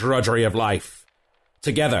ne'er-ending drudgery of life.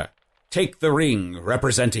 Together, take the ring,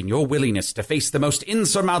 representing your willingness to face the most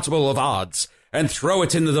insurmountable of odds, and throw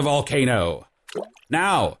it into the volcano.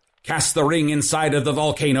 Now, cast the ring inside of the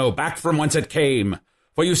volcano back from whence it came.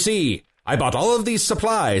 For you see, I bought all of these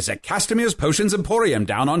supplies at Castamir's Potions Emporium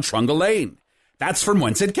down on Trungle Lane. That's from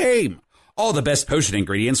whence it came. All the best potion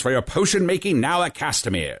ingredients for your potion making now at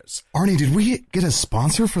Castamir's. Arnie, did we get a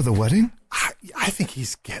sponsor for the wedding? I think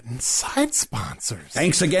he's getting side sponsors.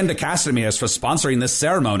 Thanks again to Castamir's for sponsoring this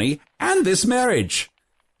ceremony and this marriage.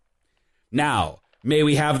 Now, may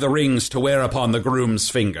we have the rings to wear upon the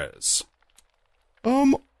groom's fingers?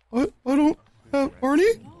 I don't have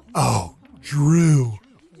Arnie? Oh, Drew.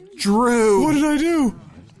 What did I do?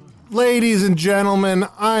 Ladies and gentlemen,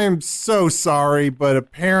 I'm so sorry, but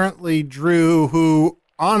apparently Drew, who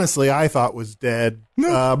honestly I thought was dead,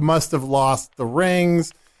 must have lost the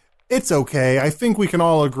rings. It's okay. I think we can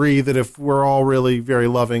all agree that if we're all really very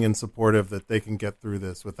loving and supportive, that they can get through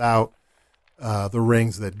this without the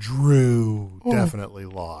rings that Drew definitely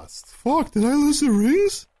lost. Fuck, did I lose the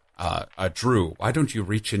rings? Drew, why don't you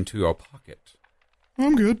reach into your pocket?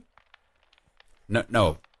 I'm good.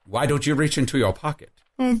 No. Why don't you reach into your pocket?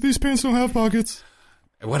 These pants don't have pockets.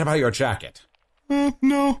 What about your jacket?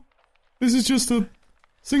 No. This is just a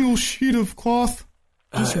single sheet of cloth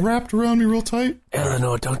just wrapped around me real tight.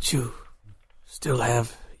 Eleanor, don't you still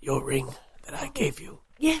have your ring that I gave you?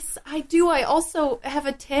 Yes, I do. I also have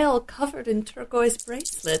a tail covered in turquoise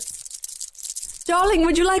bracelets. Darling,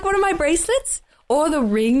 would you like one of my bracelets? Or the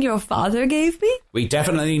ring your father gave me? We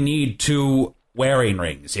definitely need 2 wearing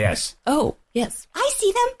rings, yes. Oh, yes. I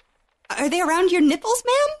see them. Are they around your nipples,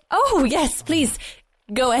 ma'am? Oh, yes, please.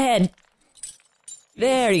 Go ahead.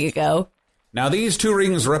 There you go. Now, these 2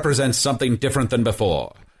 rings represent something different than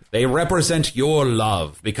before. They represent your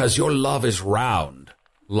love, because your love is round,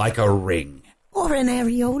 like a ring. Or an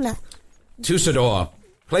areola. Tussador,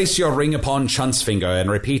 place your ring upon Chunt's finger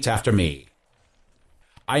and repeat after me.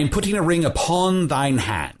 I am putting a ring upon thine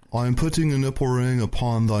hand. I am putting a nipple ring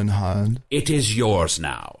upon thine hand. It is yours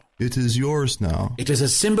now. It is yours now. It is a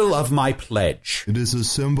symbol of my pledge. It is a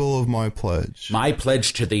symbol of my pledge. My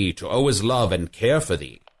pledge to thee to always love and care for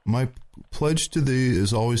thee. My pledge to thee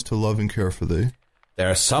is always to love and care for thee. There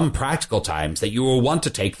are some practical times that you will want to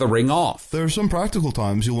take the ring off. There are some practical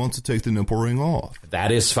times you'll want to take the nipple ring off.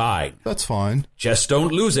 That is fine. That's fine. Just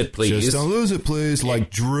don't lose it, please. Just don't lose it, please,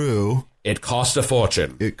 like Drew. It cost a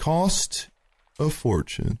fortune. It cost a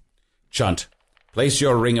fortune. Chunt, place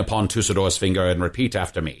your ring upon Tussador's finger and repeat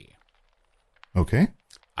after me. Okay.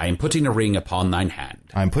 I am putting a ring upon thine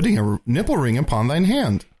hand. I'm putting a nipple ring upon thine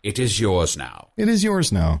hand. It is yours now. It is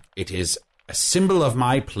yours now. It is a symbol of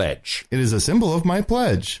my pledge. It is a symbol of my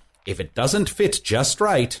pledge. If it doesn't fit just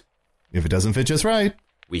right... If it doesn't fit just right...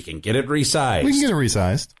 We can get it resized. We can get it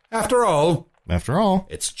resized. After all...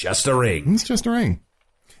 It's just a ring. It's just a ring.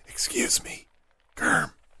 Excuse me,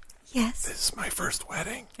 Germ. Yes? This is my first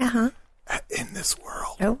wedding. Uh-huh. In this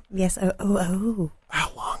world. Oh, yes. Oh.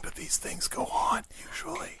 How long do these things go on,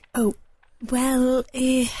 usually? Oh, well,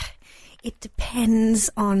 it depends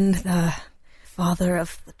on the father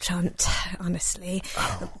of the chunt, honestly.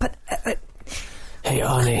 Oh. But, Hey,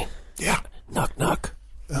 Arnie. Yeah? Knock, knock.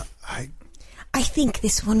 I think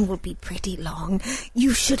this one will be pretty long.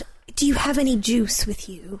 Do you have any juice with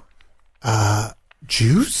you?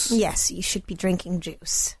 Juice? Yes, you should be drinking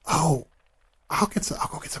juice. Oh, I'll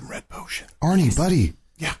go get some red potion. Arnie, buddy.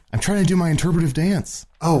 Yeah? I'm trying to do my interpretive dance.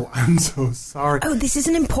 Oh, I'm so sorry. Oh, this is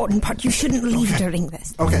an important part. You shouldn't leave during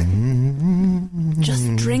this. Okay.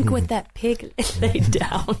 Just drink with that pig laid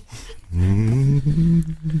down.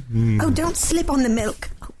 Oh, don't slip on the milk.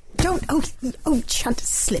 Chunt is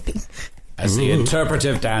slipping. As the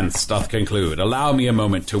interpretive dance doth conclude, allow me a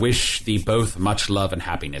moment to wish thee both much love and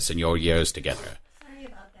happiness in your years together. Sorry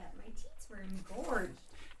about that. My teeth were engorged.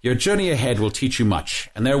 Your journey ahead will teach you much,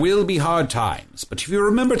 and there will be hard times. But if you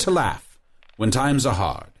remember to laugh when times are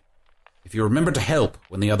hard, if you remember to help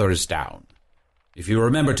when the other is down, if you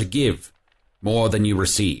remember to give more than you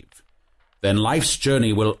receive, then life's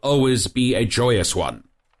journey will always be a joyous one.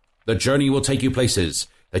 The journey will take you places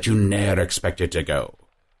that you never expected to go.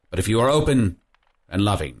 But if you are open and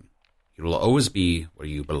loving, you will always be where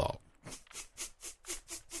you belong.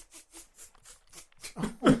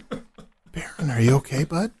 Baron, are you okay,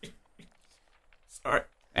 bud? Sorry.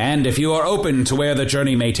 And if you are open to where the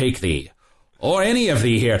journey may take thee, or any of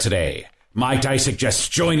thee here today, might I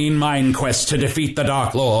suggest joining mine quest to defeat the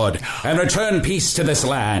Dark Lord and return peace to this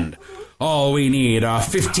land. All we need are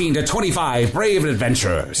 15 to 25 brave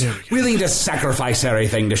adventurers, willing to sacrifice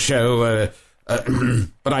everything to show...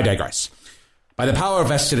 but I digress. By the power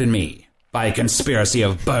vested in me, by a conspiracy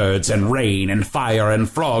of birds and rain and fire and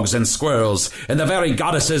frogs and squirrels and the very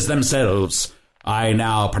goddesses themselves, I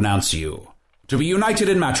now pronounce you to be united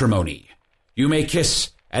in matrimony. You may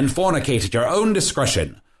kiss and fornicate at your own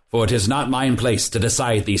discretion, for it is not mine place to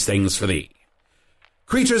decide these things for thee.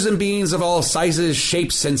 Creatures and beings of all sizes,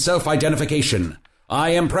 shapes, and self-identification,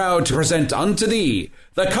 I am proud to present unto thee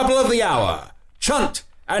the couple of the hour, Chunt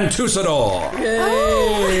and Tussador.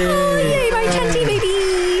 Yay, my chunty baby!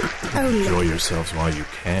 Oh, Enjoy yourselves while you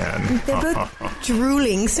can. They're both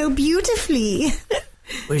drooling so beautifully.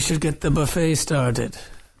 We should get the buffet started.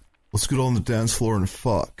 Let's get on the dance floor and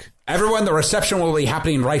fuck. Everyone, the reception will be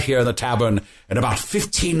happening right here in the tavern in about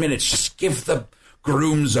 15 minutes. Just give the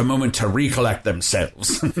grooms a moment to recollect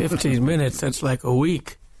themselves. 15 minutes? That's like a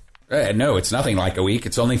week. No, it's nothing like a week.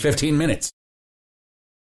 It's only 15 minutes.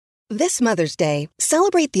 This Mother's Day,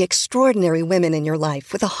 celebrate the extraordinary women in your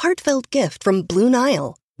life with a heartfelt gift from Blue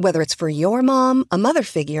Nile. Whether it's for your mom, a mother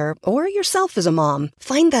figure, or yourself as a mom,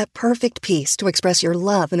 find that perfect piece to express your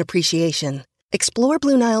love and appreciation. Explore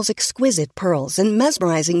Blue Nile's exquisite pearls and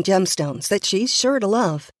mesmerizing gemstones that she's sure to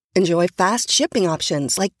love. Enjoy fast shipping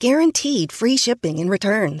options like guaranteed free shipping and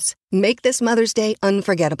returns. Make this Mother's Day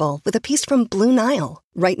unforgettable with a piece from Blue Nile.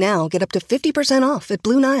 Right now, get up to 50% off at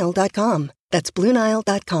BlueNile.com. That's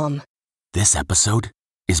BlueNile.com. This episode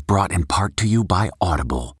is brought in part to you by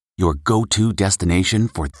Audible, your go-to destination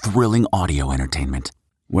for thrilling audio entertainment.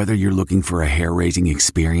 Whether you're looking for a hair-raising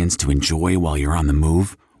experience to enjoy while you're on the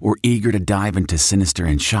move, or eager to dive into sinister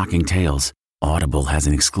and shocking tales, Audible has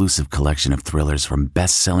an exclusive collection of thrillers from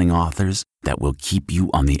best-selling authors that will keep you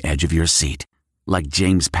on the edge of your seat. Like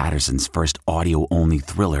James Patterson's first audio-only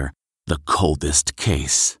thriller, The Coldest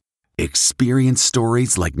Case. Experience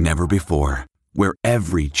stories like never before, where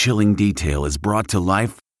every chilling detail is brought to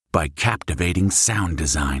life by captivating sound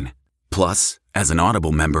design. Plus, as an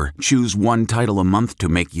Audible member, choose one title a month to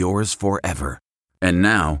make yours forever. And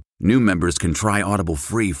now, new members can try Audible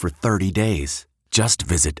free for 30 days. Just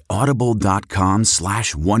visit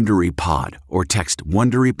audible.com/WonderyPod or text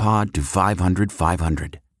WonderyPod to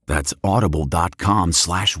 500-500. That's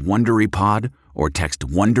audible.com/WonderyPod or text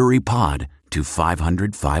WonderyPod to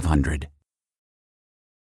 500-500.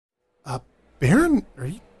 Baron, are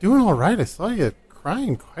you doing all right? I saw you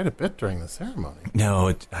crying quite a bit during the ceremony.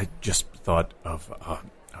 No, I just thought of, I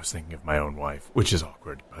was thinking of my own wife, which is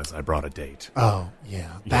awkward because I brought a date. Oh,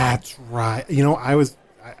 yeah, that's right. I was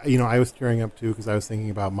tearing up too because I was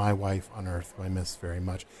thinking about my wife on Earth, who I miss very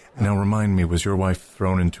much. Now remind me, was your wife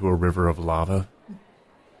thrown into a river of lava?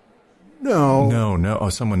 No. Oh,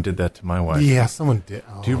 someone did that to my wife. Yeah, someone did.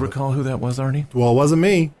 Oh. Do you recall who that was, Arnie? Well, it wasn't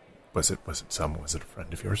me. Was it someone? Was it a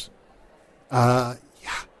friend of yours?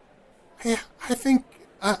 Yeah. I think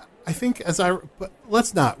but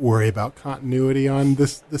let's not worry about continuity on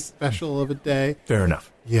this special of a day. Fair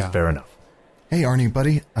enough. Yeah. Fair enough. Hey, Arnie,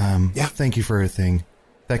 buddy. Thank you for everything.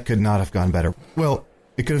 That could not have gone better. Well,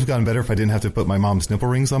 it could have gone better if I didn't have to put my mom's nipple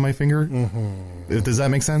rings on my finger. Mm-hmm. Does that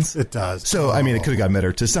make sense? It does. So, I mean, it could have gotten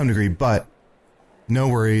better to some degree, but no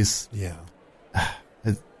worries. Yeah.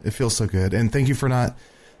 It feels so good. And thank you for not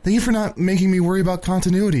making me worry about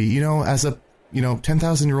continuity. You know, as a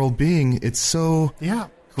 10,000-year-old being, it's so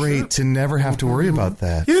great to never have to worry about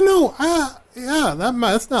that.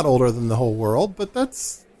 That's not older than the whole world, but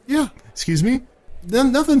that's, Excuse me?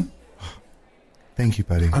 Nothing. Thank you,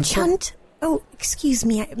 buddy. Chunt. Oh, excuse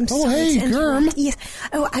me. I'm sorry. Oh, hey, Germ. Yes.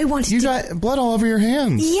 Oh, I wanted You got blood all over your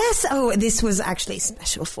hands. Yes. Oh, this was actually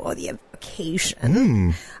special for the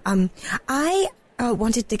occasion. I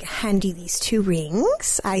wanted to hand you these 2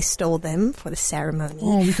 rings. I stole them for the ceremony.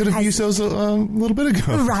 Oh, we could have used those a little bit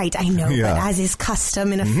ago. Right, I know. Yeah. But as is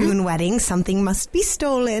custom in a Foon wedding, something must be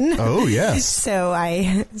stolen. Oh, yes. So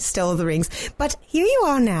I stole the rings. But here you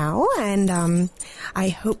are now, and I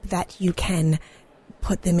hope that you can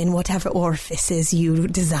put them in whatever orifices you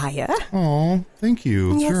desire. Oh, thank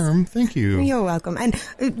you, Yes. Germ. Thank you. You're welcome. And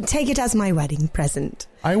take it as my wedding present.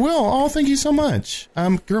 I will. Oh, thank you so much.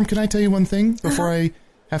 Germ, can I tell you one thing before I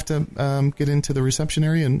have to get into the reception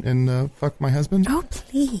area and fuck my husband? Oh,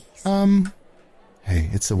 please. Hey,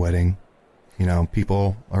 it's a wedding. You know,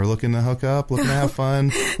 people are looking to hook up, looking to have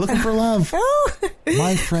fun, looking for love. Oh,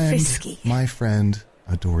 my frisky. friend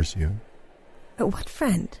adores you. What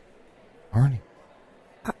friend? Arnie.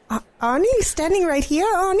 Arnie, standing right here,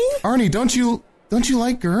 Arnie? Arnie, don't you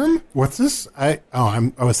like Germ? What's this? I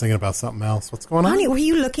was thinking about something else. What's going on? Arnie, were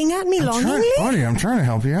you looking at me longingly? Arnie, I'm trying to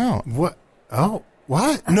help you out. What? Oh,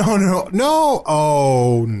 what? No.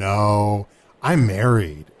 Oh, no. I'm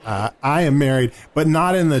married. I am married, but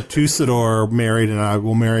not in the Tusador married and I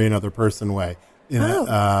will marry another person way.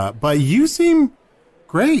 But you seem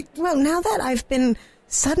great. Well, now that I've been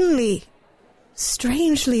suddenly,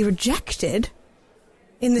 strangely rejected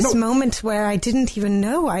in this moment where I didn't even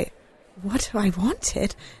know what I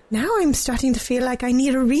wanted, now I'm starting to feel like I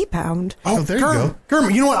need a rebound. Oh, there you go.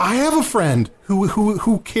 Germ, you know what? I have a friend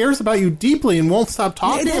who cares about you deeply and won't stop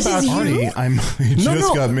talking about you. Arnie, you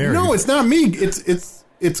just got married. No, it's not me.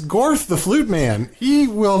 It's Gorth, the flute man. He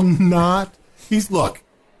will not. He's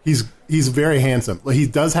very handsome. He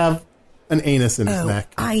does have an anus in his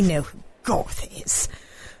neck. I know who Gorth is.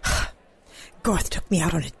 Gorth took me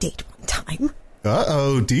out on a date one time.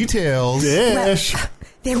 Uh-oh, details. Dish. Well,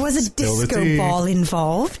 there was a disco ball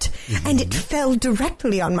involved, and it fell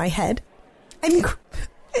directly on my head. And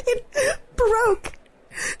it broke.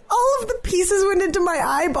 All of the pieces went into my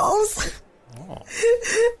eyeballs. Oh.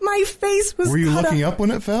 My face was Were you cut looking up. up when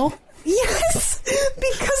it fell? Yes,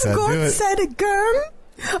 because That'd do Gorth it. said, Germ,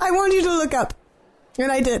 I want you to look up.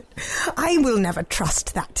 And I did. I will never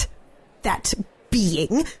trust that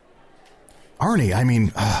being. Arnie, I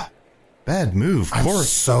mean, bad move. I'm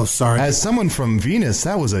so sorry. As someone from Venus,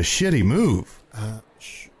 that was a shitty move.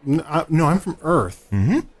 No, I'm from Earth.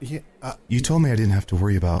 Mm-hmm. Yeah, you told me I didn't have to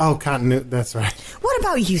worry about... Oh, continuity. That's right. What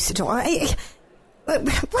about Usador?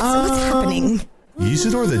 What's happening?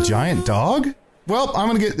 Usador the giant dog? Well, I'm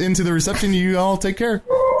going to get into the reception. You all take care.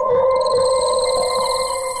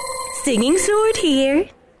 Singing Sword here.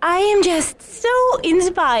 I am just so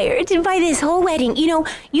inspired by this whole wedding. You know,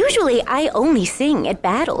 usually I only sing at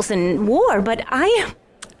battles and war, but I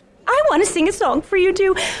want to sing a song for you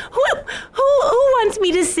too. Who wants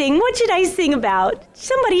me to sing? What should I sing about?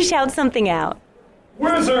 Somebody shout something out.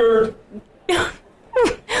 Wizard!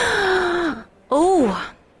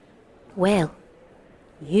 Oh, well.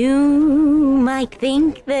 You might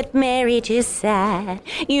think that marriage is sad.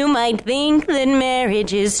 You might think that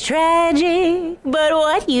marriage is tragic. But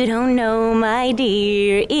what you don't know, my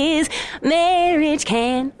dear, is marriage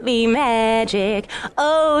can be magic.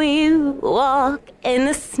 Oh, you walk in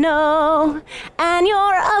the snow, and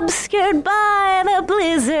you're obscured by the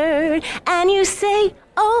blizzard, and you say,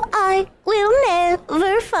 oh, I will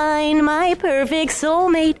never find my perfect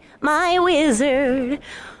soulmate, my wizard.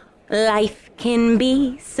 Life can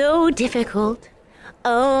be so difficult.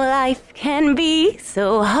 Oh, life can be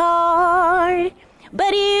so hard.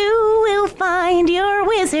 But you will find your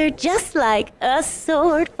wizard just like a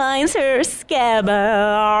sword finds her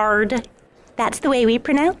scabbard. That's the way we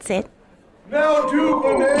pronounce it. Now to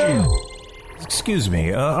banana. Excuse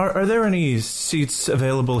me, are there any seats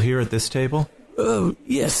available here at this table? Oh,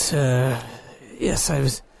 yes, yes, I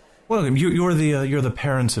was Well, you're the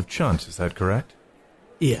parents of Chunt, is that correct?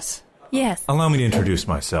 Yes. Yes. Allow me to introduce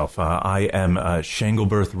myself. I am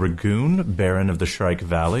Shanglebirth Ragoon, Baron of the Shrike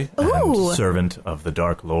Valley, Ooh. and servant of the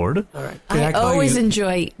Dark Lord. All right. I always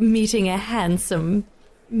enjoy meeting a handsome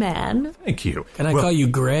man. Thank you. Can I call you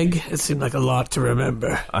Greg? It seemed like a lot to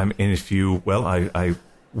remember. And if you, I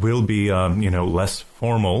will be, less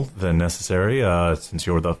formal than necessary, since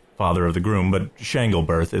you're the father of the groom, but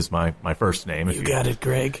Shanglebirth is my first name. You got it,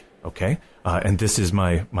 Greg. Okay. And this is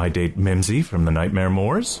my date, Mimsy, from the Nightmare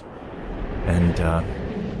Moors. And,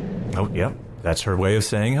 that's her way of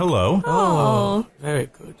saying hello. Oh, very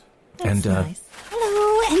good. That's nice.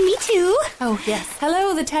 Hello, and me too. Oh, yes.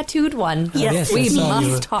 Hello, the tattooed one. Yes, we I saw must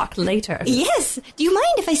you. talk later. Yes. Do you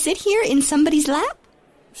mind if I sit here in somebody's lap?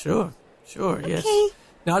 Sure, yes. Okay.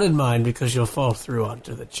 Not in mine, because you'll fall through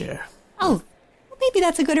onto the chair. Oh, well, maybe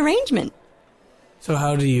that's a good arrangement. So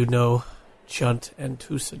how do you know Chunt and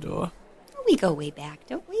Tussador? We go way back,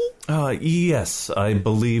 don't we? Yes, I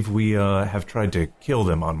believe we have tried to kill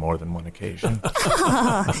them on more than one occasion.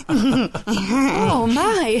 Oh,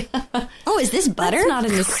 my. Oh, is this butter? That's not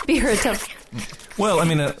in the spirit of... Well, I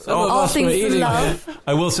mean, all things love.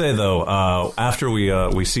 I will say, though, after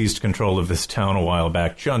we seized control of this town a while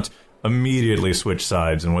back, Chunt immediately switched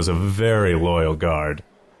sides and was a very loyal guard.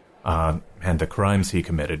 And the crimes he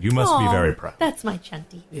committed, you must be very proud. That's my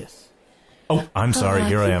Chunty. Yes. Oh, I'm sorry.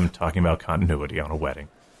 Here I am talking about continuity on a wedding.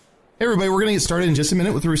 Hey, everybody, we're going to get started in just a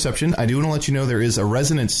minute with the reception. I do want to let you know there is a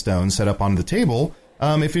resonance stone set up on the table.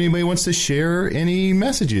 If anybody wants to share any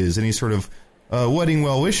messages, any sort of wedding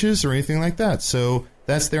well wishes or anything like that. So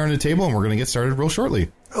that's there on the table, and we're going to get started real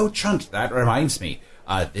shortly. Oh, Chunt, that reminds me.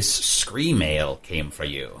 This scream mail came for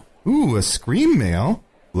you. Ooh, a scream mail?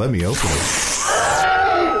 Let me open it.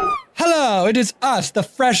 Hello, it is us, the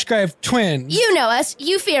Freshgrave twins. You know us,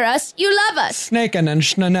 you fear us, you love us. Snaken and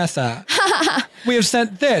Schnanessa. We have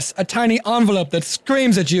sent this, a tiny envelope that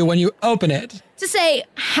screams at you when you open it. To say,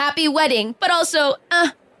 happy wedding, but also,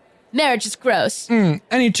 marriage is gross.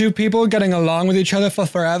 Any two people getting along with each other for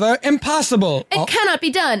forever? Impossible. It cannot be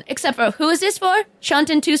done, except for who is this for? Chunt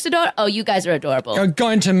and Tussador? Oh, you guys are adorable. You're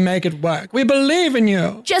going to make it work. We believe in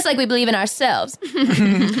you. Just like we believe in ourselves.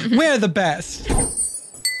 We're the best.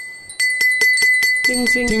 Ting,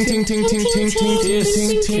 ting, ting, ting, ting, ting, ting, ting, ting,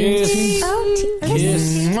 ting, ting.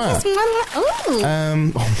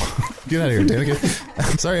 Get out of here, Danica.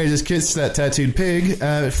 I'm sorry, I just kissed that tattooed pig.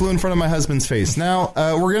 It flew in front of my husband's face. Now,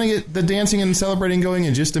 we're going to get the dancing and celebrating going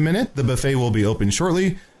in just a minute. The buffet will be open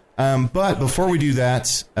shortly. But before we do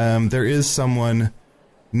that, there is someone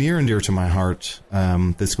near and dear to my heart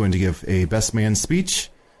that's going to give a best man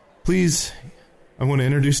speech. Please, I want to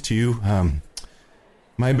introduce to you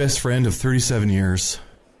my best friend of 37 years.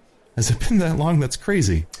 Has it been that long? That's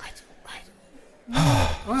crazy.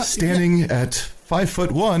 Standing at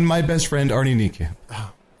 5'1", my best friend Arnie Niekamp.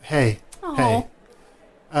 Hey,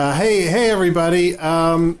 hey, everybody.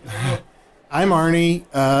 I'm Arnie.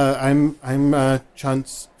 I'm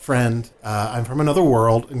Chunt's friend. I'm from another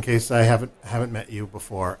world. In case I haven't met you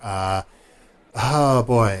before. Oh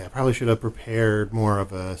boy, I probably should have prepared more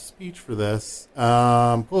of a speech for this.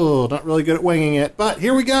 Not really good at winging it, but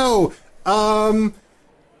here we go.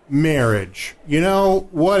 Marriage. You know,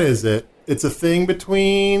 what is it? It's a thing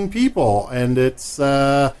between people, and it's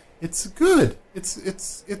good. It's good.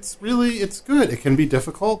 It can be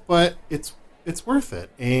difficult, but it's worth it.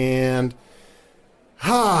 And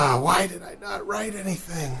why did I not write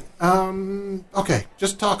anything? Okay,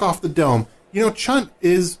 just talk off the dome. You know, Chunt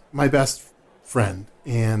is my best friend,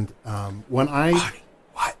 and when I Arnie,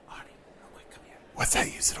 what? Arnie, real quick, come here. What's that,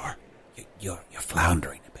 Usador? You're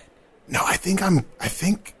floundering a bit. No, I think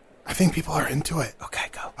people are into it. Okay,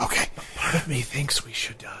 go. Okay. Part of me thinks we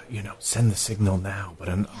should, send the signal now. But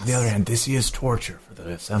on the other hand, this is torture for the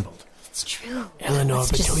assembled. It's true. Eleanor,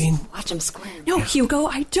 Let's between... just watch him squirm. No, Hugo,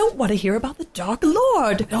 I don't want to hear about the Dark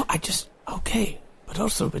Lord. No, okay. But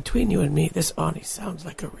also, between you and me, this Arnie sounds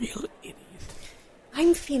like a real idiot.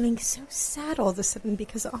 I'm feeling so sad all of a sudden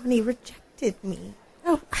because Arnie rejected me.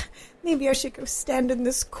 Oh, maybe I should go stand in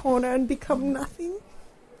this corner and become nothing.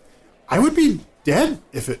 I would be dead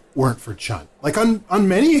if it weren't for Chunt, like on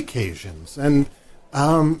many occasions, and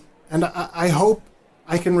I hope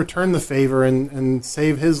I can return the favor and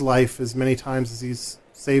save his life as many times as he's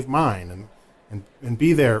saved mine, and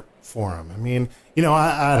be there for him. I mean,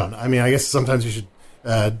 I don't know. I mean, I guess sometimes you should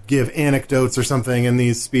give anecdotes or something in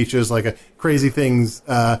these speeches, like crazy things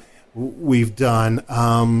we've done.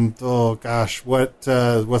 Oh gosh, what's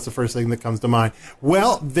the first thing that comes to mind?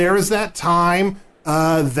 Well, there is that time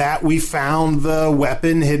that we found the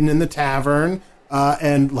weapon hidden in the tavern,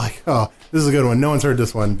 and This is a good one. No one's heard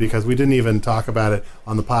this one because we didn't even talk about it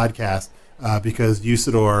on the podcast because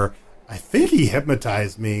Usador, I think he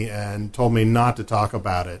hypnotized me and told me not to talk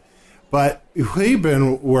about it. But we've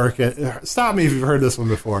been working. Stop me if you've heard this one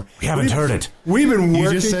before. We haven't heard it. We've been working.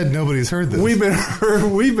 You just said nobody's heard this.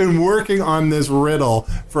 We've been working on this riddle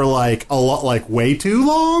for like a lot, like way too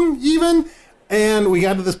long, even. And we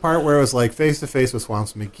got to this part where it was like face to face with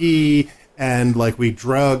Swamps McGee, and like we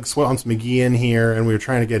drug Swamps McGee in here, and we were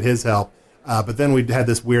trying to get his help. But then we had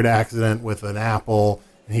this weird accident with an apple,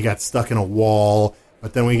 and he got stuck in a wall.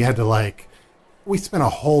 But then we had to we spent a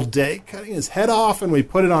whole day cutting his head off, and we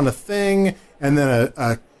put it on a thing, and then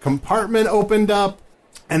a compartment opened up,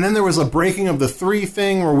 and then there was a breaking of the 3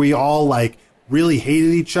 thing where we all really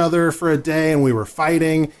hated each other for a day, and we were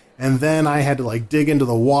fighting, and then I had to dig into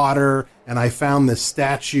the water, and I found this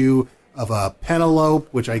statue of a Penelope,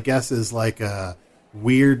 which I guess is a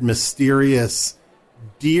weird, mysterious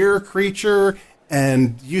deer creature,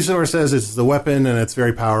 and Usador says it's the weapon, and it's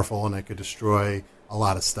very powerful, and it could destroy a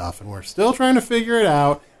lot of stuff, and we're still trying to figure it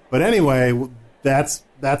out. But anyway, that's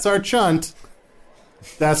our chunt.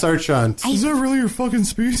 That's our chunt. Is that really your fucking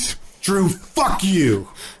speech? Drew, fuck you.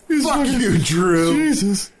 Fuck you, Drew.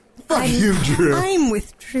 Jesus. Fuck you, Drew. I'm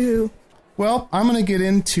with Drew. Well, I'm going to get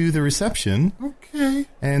into the reception. Okay.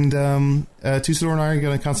 And Tusador and I are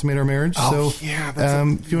going to consummate our marriage. Oh, so, yeah.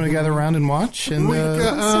 if you want to gather around and watch. And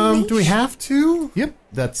do we have to? Yep,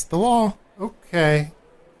 that's the law. Okay.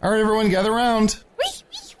 All right, everyone, gather around.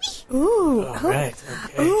 Ooh, right,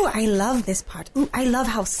 okay. Ooh, I love this part. Ooh, I love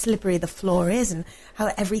how slippery the floor is and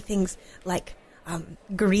how everything's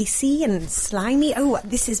greasy and slimy. Oh,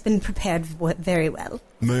 this has been prepared very well.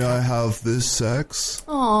 May I have this sex?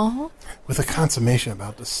 Aww. With a consummation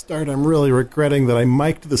about to start, I'm really regretting that I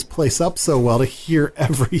mic'd this place up so well to hear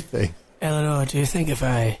everything. Eleanor, do you think if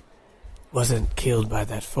I wasn't killed by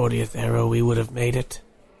that 40th arrow, we would have made it?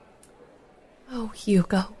 Oh,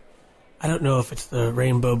 Hugo. I don't know if it's the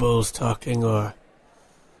rainbow bowls talking or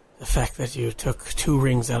the fact that you took 2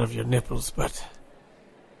 rings out of your nipples, but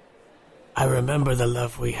I remember the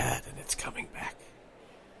love we had, and it's coming back.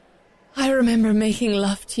 I remember making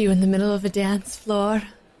love to you in the middle of a dance floor,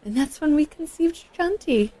 and that's when we conceived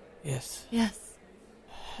Shanti. Yes. Yes.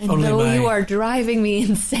 And Only though my- you are driving me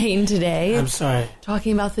insane today, I'm sorry.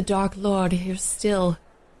 talking about the Dark Lord, you're still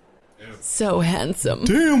so handsome.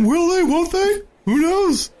 Damn, will they? Won't they? Who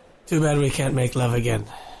knows? Too bad we can't make love again,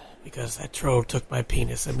 because that troll took my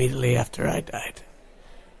penis immediately after I died.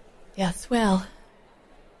 Yes, well,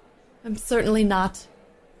 I'm certainly not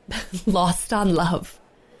lost on love.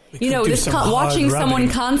 We You know, could do this some hard watching someone rubbing.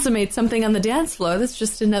 consummate something on the dance floor, that's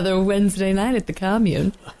just another Wednesday night at the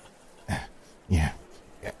commune. Yeah.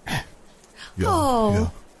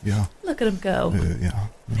 Oh. Yeah. Look at him go. Yeah.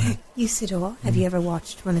 Usador, have you ever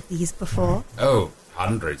watched one of these before? Oh,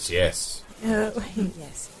 hundreds, yes. Oh,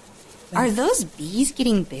 yes. Are those bees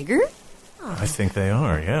getting bigger? I think they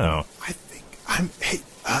are, yeah. Hey,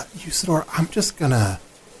 Usador, I'm just gonna...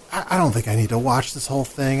 I don't think I need to watch this whole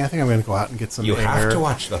thing. I think I'm gonna go out and get some You air. have to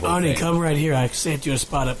watch the whole Arnie, thing. come right here. I saved you a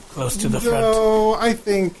spot up close to the front. No, I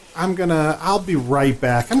think I'll be right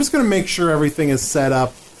back. I'm just gonna make sure everything is set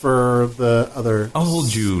up for the other I'll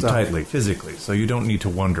hold you stuff. tightly, physically, so you don't need to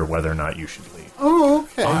wonder whether or not you should leave. Oh,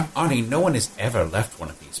 okay. Arnie, no one has ever left one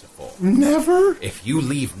of these before. Never? If you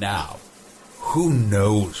leave now, who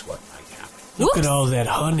knows what might happen? Look at all that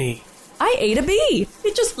honey. I ate a bee.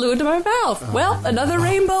 It just flew into my mouth. Well, another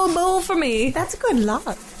rainbow bowl for me. That's a good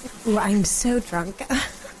luck. Ooh, I'm so drunk.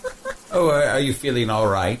 Oh, are you feeling all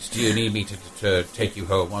right? Do you need me to take you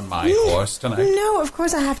home on my horse tonight? No, of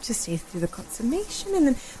course I have to stay through the consummation, and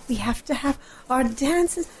then we have to have our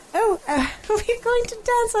dances. Oh, we're going to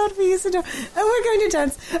dance out for Usador. Oh, we're going to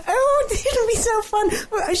dance. Oh, it'll be so fun.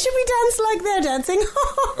 Should we dance like they're dancing?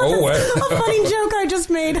 Oh, well. A funny joke I just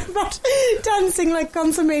made about dancing like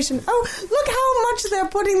consummation. Oh, look how much they're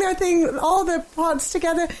putting their thing, all their parts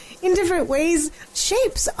together in different ways,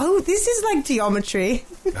 shapes. Oh, this is like geometry.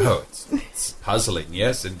 Oh, it's puzzling,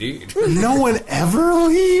 yes, indeed. No one ever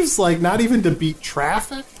leaves? Like, not even to beat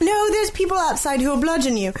traffic? No, there's people outside who will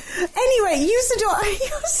bludgeon you. Anyway, Usador,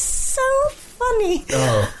 you're so funny.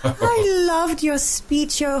 Oh. I loved your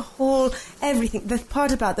speech, your whole everything. The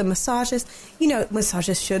part about the massages, you know,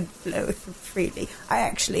 massages should flow freely. I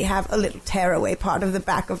actually have a little tear-away part of the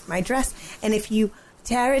back of my dress, and if you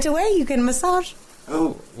tear it away, you can massage.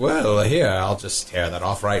 Oh, well, here, I'll just tear that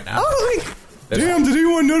off right now. Oh, Damn, did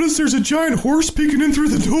anyone notice there's a giant horse peeking in through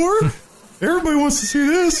the door? Everybody wants to see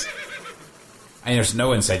this. And there's no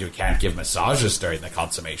one said you can't give massages during the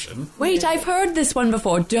consummation. Wait, I've heard this one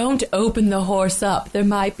before. Don't open the horse up. There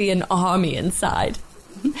might be an army inside.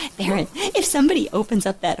 Baron, if somebody opens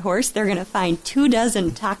up that horse, they're going to find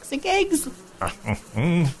 24 toxic eggs.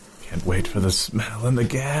 Can't wait for the smell and the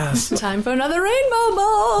gas. Time for another rainbow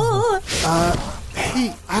ball.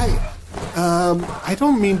 Hey, I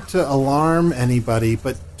don't mean to alarm anybody,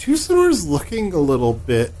 but Tusador's looking a little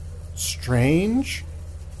bit strange.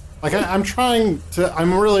 Like,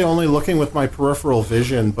 I'm really only looking with my peripheral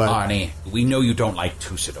vision, but... Arnie, we know you don't like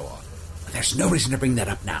Tusador, but there's no reason to bring that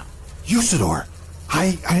up now. Usador!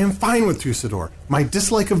 I am fine with Tusador. My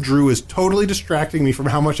dislike of Drew is totally distracting me from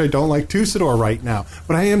how much I don't like Tusador right now.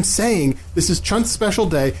 But I am saying, this is Chunt's special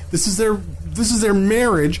day, this is their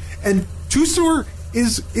marriage, and Tusador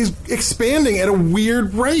is expanding at a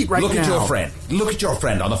weird rate right now. Look at your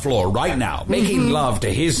friend on the floor right now, making love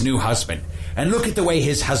to his new husband. And look at the way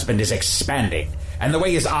his husband is expanding. And the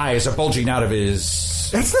way his eyes are bulging out of his...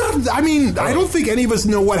 That's not... I mean, I don't think any of us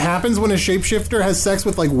know what happens when a shapeshifter has sex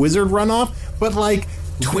with, like, wizard runoff. But, like...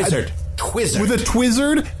 Twizzard. With a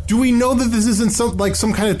twizzard? Do we know that this isn't some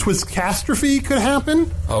kind of twizcastrophe could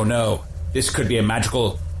happen? Oh, no. This could be a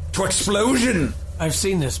magical explosion. I've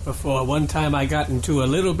seen this before. One time I got into a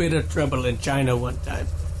little bit of trouble in China one time.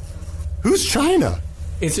 Who's China?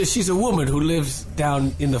 She's a woman who lives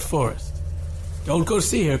down in the forest. Don't go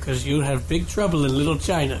see her, because you'll have big trouble in Little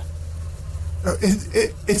China.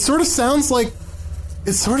 It sort of sounds like...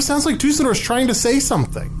 Tusador's trying to say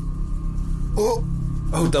something. Oh,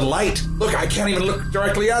 the light. Look, I can't even look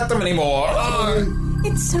directly at them anymore.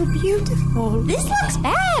 It's so beautiful. This looks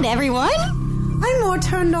bad, everyone. I'm more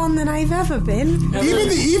turned on than I've ever been. Even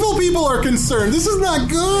the evil people are concerned. This is not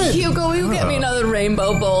good. Hugo, you get me another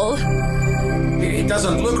rainbow bowl. It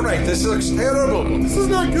doesn't look right. This looks terrible. This is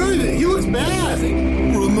not good. He looks bad.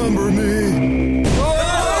 Remember me.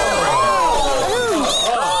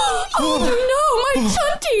 Oh no, my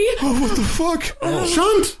Chunty! Oh, what the fuck?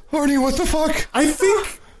 Chunt! Arnie, what the fuck? I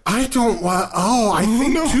think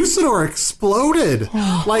Tusador exploded.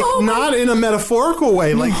 Not in a metaphorical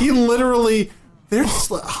way. Like, he literally... There's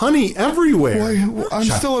honey everywhere. Why, I'm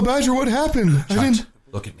still a badger. What happened? Chunt,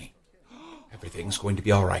 look at me. Everything's going to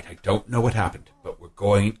be all right. I don't know what happened, but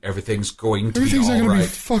everything's going to be all right. Everything's not going to be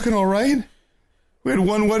fucking all right? We had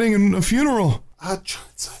one wedding and a funeral. It's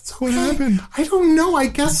okay. What happened? I don't know. I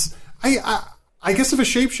guess if a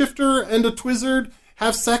shapeshifter and a twizzard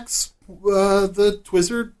have sex, the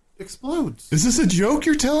twizzard explodes. Is this a joke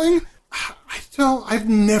you're telling? I've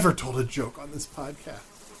never told a joke on this podcast.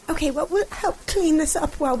 Okay, well, we'll help clean this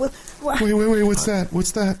up while we'll... Wait, what's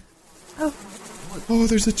that? Oh,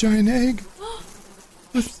 there's a giant egg.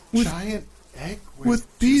 Giant egg?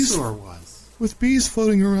 With bees. Was. With bees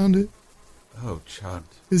floating around it. Oh, Chunt.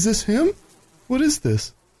 Is this him? What is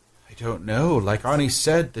this? I don't know. Like Arnie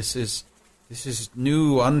said, this is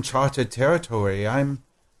new, uncharted territory.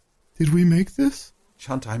 Did we make this?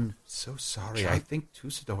 Chunt, I'm so sorry. Chunt? I think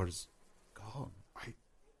Tusador's gone.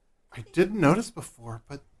 I didn't notice before,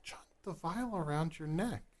 but Chunt, the vial around your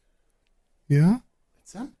neck. Yeah?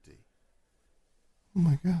 It's empty. Oh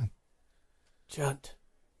my god. Chunt,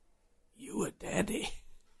 you a daddy.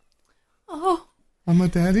 Oh. I'm a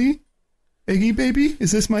daddy? Eggy baby?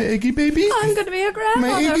 Is this my eggy baby? I'm going to be a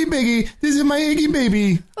grandmother. My eggy baby. This is my eggy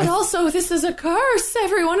baby. But also, this is a curse.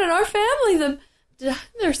 Everyone in our family,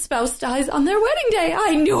 their spouse dies on their wedding day.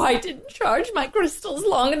 I knew I didn't charge my crystals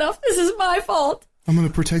long enough. This is my fault. I'm going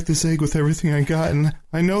to protect this egg with everything I got, and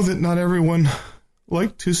I know that not everyone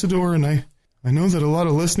liked Tusador, and I know that a lot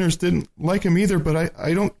of listeners didn't like him either, but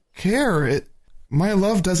I don't care. My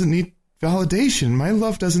love doesn't need validation. My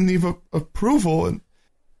love doesn't need approval, and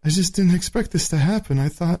I just didn't expect this to happen. I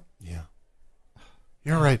thought... Yeah.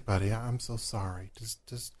 You're right, buddy. I'm so sorry.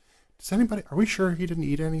 Does anybody... Are we sure he didn't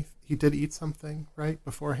eat any... He did eat something, right,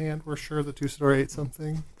 beforehand? We're sure that Tusador ate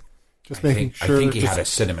something? Just making sure... I think he had a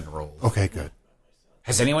cinnamon roll. Okay, good.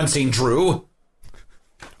 Has anyone seen Drew?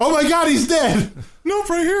 Oh my god, he's dead! Nope,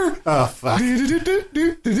 right here. Oh, fuck.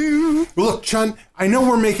 Well, look, Chun, I know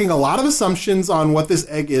we're making a lot of assumptions on what this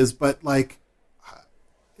egg is, but, like,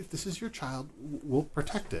 if this is your child, we'll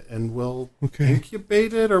protect it, and we'll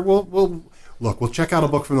incubate it, or we'll check out a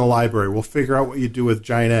book from the library. We'll figure out what you do with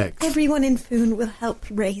giant eggs. Everyone in Foon will help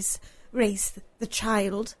raise the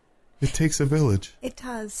child. It takes a village. It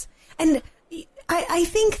does. And I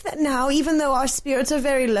think that now, even though our spirits are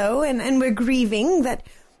very low and we're grieving, that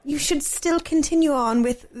you should still continue on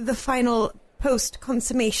with the final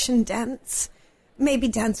post-consummation dance. Maybe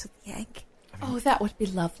dance with the egg. Oh, that would be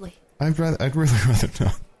lovely. I'd really rather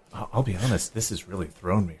not. I'll be honest, this has really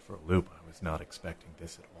thrown me for a loop. I was not expecting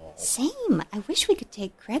this at all. Same. I wish we could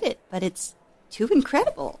take credit, but it's too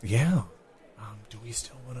incredible. Yeah. Do we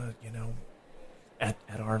still want to, at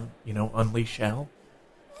our, Unleash Hell?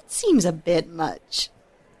 That seems a bit much.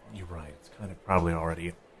 You're right. It's kind of probably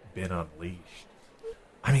already been unleashed.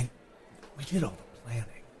 I mean, we did all the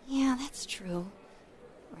planning. Yeah, that's true.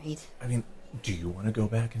 Right. I mean, do you want to go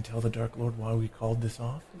back and tell the Dark Lord why we called this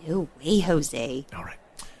off? No way, Jose. All right.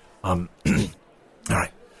 All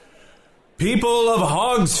right. People of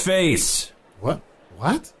Hog's Face. What?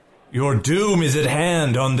 Your doom is at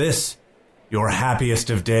hand on this, your happiest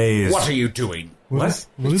of days. What are you doing? What is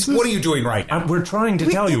this? What are you doing right now? We're trying to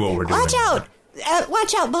tell you what we're doing. Watch out!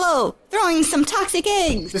 Watch out below! Throwing some toxic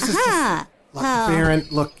eggs! This is just... Baron,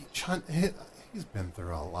 look, Chunt, he's been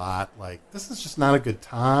through a lot. Like, this is just not a good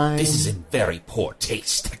time. This is in very poor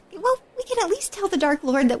taste. Well, we can at least tell the Dark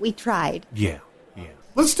Lord that we tried. Yeah.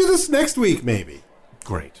 Let's do this next week, maybe.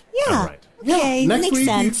 Great. Yeah. All right. Okay, next makes week,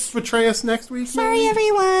 sense. You betray us next week? Sorry, maybe?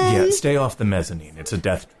 everyone. Yeah, stay off the mezzanine. It's a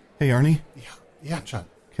death. Hey, Arnie. Yeah, Chunt.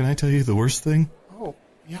 Can I tell you the worst thing? Oh,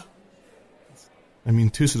 yeah. I mean,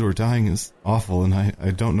 Tussador dying is awful, and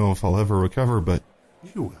I don't know if I'll ever recover, but...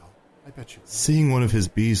 You will. I bet you will. Seeing one of his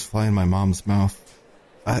bees fly in my mom's mouth,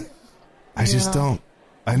 I just don't...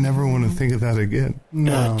 I never want to think of that again.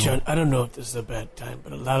 No. John, I don't know if this is a bad time,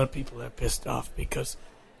 but a lot of people are pissed off because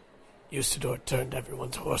Usador turned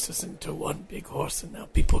everyone's horses into one big horse, and now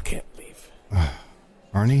people can't leave.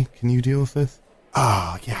 Arnie, can you deal with this?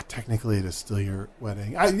 Oh, yeah, technically it is still your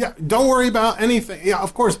wedding. Yeah, don't worry about anything. Yeah,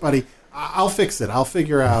 of course, buddy. I'll fix it. I'll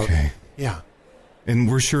figure out. Okay. Yeah.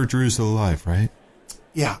 And we're sure Drew's alive, right?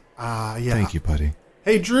 Yeah. Yeah. Thank you, buddy.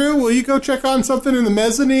 Hey, Drew, will you go check on something in the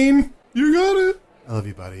mezzanine? You got it. I love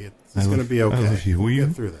you, buddy. It's going to be okay. I love you. Will you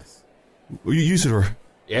get through this? Will you, Usador?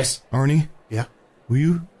 Yes? Arnie? Yeah? Will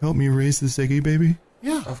you help me raise the Ziggy baby?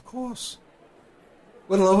 Yeah. Of course.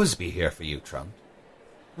 We'll always be here for you, Trump.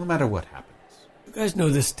 No matter what happens. You guys know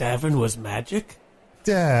this tavern was magic?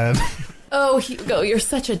 Dad. Oh, Hugo, you're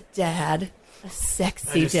such a dad. A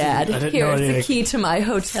sexy I dad. didn't Here's know the anything. key to my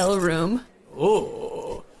hotel room.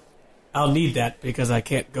 Oh, I'll need that because I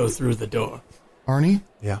can't go through the door. Arnie?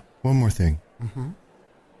 Yeah? One more thing. Mm-hmm.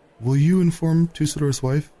 Will you inform Tussador's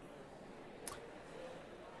wife?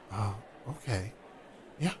 Okay.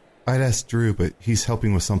 Yeah. I'd ask Drew, but he's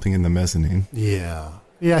helping with something in the mezzanine. Yeah.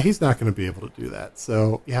 Yeah, he's not going to be able to do that.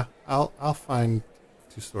 So, yeah, I'll find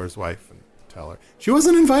Tussador's wife and tell her. She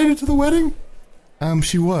wasn't invited to the wedding?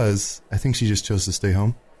 She was. I think she just chose to stay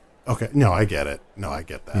home. Okay. No, I get it. No, I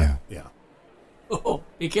get that. Yeah. Oh,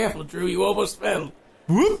 be careful, Drew. You almost fell.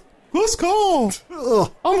 Whoop! Let's go!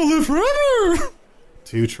 I'm gonna live forever!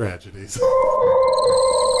 2 tragedies.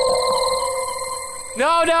 No.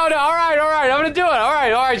 All right. I'm gonna do it. All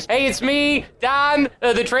right. Hey, it's me, Don,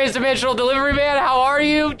 the transdimensional delivery man. How are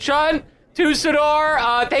you, Chun?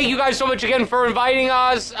 Tussador, thank you guys so much again for inviting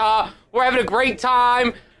us. We're having a great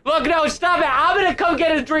time. Look, no, stop it. I'm gonna come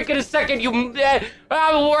get a drink in a second.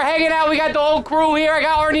 We're hanging out. We got the whole crew here. I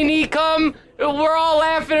got Arnie Neekum. We're all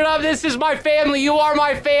laughing it up. This is my family. You are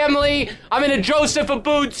my family. I'm in a Joseph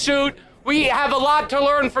Abood suit. We have a lot to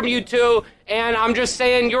learn from you two, and I'm just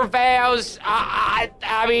saying your vows,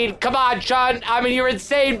 I mean, come on, Chun. I mean, you're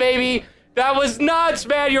insane, baby. That was nuts,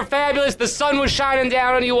 man. You're fabulous. The sun was shining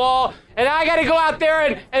down on you all, and I gotta go out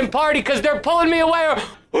there and party because they're pulling me away.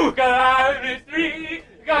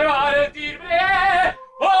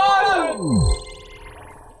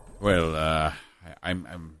 Well,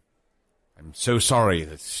 I'm so sorry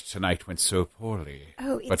that tonight went so poorly.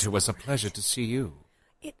 But it was a pleasure to see you.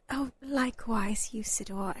 Likewise,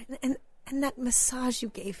 Usador. And that massage you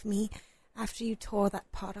gave me after you tore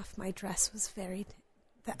that part off my dress was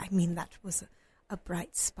that was a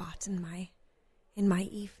bright spot in my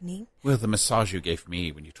evening. Well, the massage you gave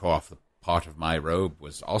me when you tore off the part of my robe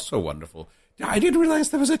was also wonderful. I didn't realize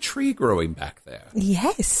there was a tree growing back there.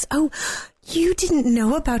 Yes. Oh, you didn't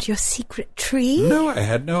know about your secret tree? No, I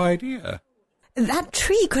had no idea. That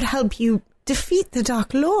tree could help you defeat the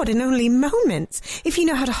Dark Lord in only moments, if you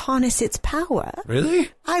know how to harness its power. Really?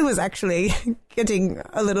 I was actually getting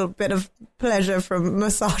a little bit of pleasure from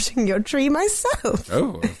massaging your tree myself.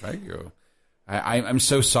 Oh, well, thank you. I'm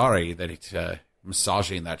so sorry that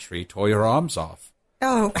massaging that tree tore your arms off.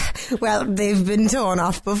 Oh, well, they've been torn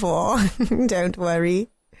off before. Don't worry.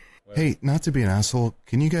 Hey, not to be an asshole,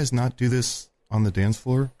 can you guys not do this on the dance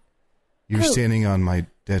floor? You're standing on my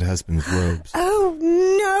dead husband's robes. Oh,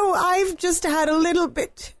 no, I've just had a little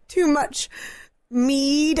bit too much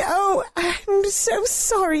mead. Oh, I'm so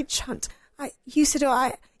sorry, Chunt.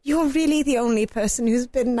 Usador, you're really the only person who's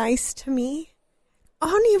been nice to me.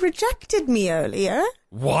 Arnie rejected me earlier.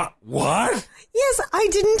 What? Yes, I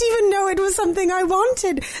didn't even know it was something I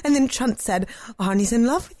wanted. And then Chunt said, Arnie's in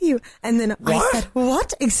love with you. And then I said,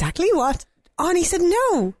 what? Exactly what? Arnie said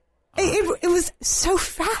no. It was so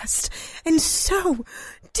fast and so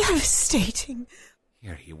devastating.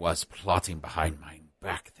 Here he was plotting behind my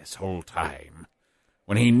back this whole time,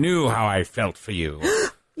 when he knew how I felt for you.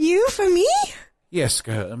 You for me? Yes,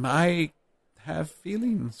 Germ, I have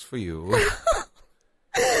feelings for you.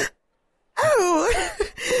 Oh,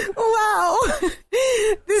 wow.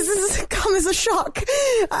 This has come as a shock.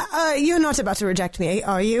 You're not about to reject me,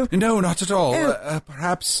 are you? No, not at all.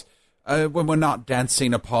 Perhaps when we're not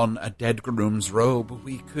dancing upon a dead groom's robe,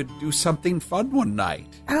 we could do something fun one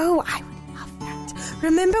night. Oh, I would love that.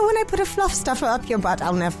 Remember when I put a fluff stuffer up your butt?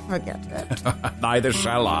 I'll never forget it. Neither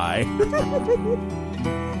shall I.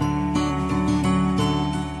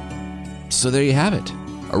 So there you have it.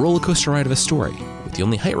 A roller coaster ride of a story, with the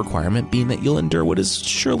only height requirement being that you'll endure what is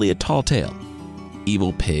surely a tall tale.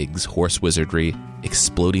 Evil pigs, horse wizardry,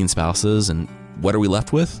 exploding spouses, and what are we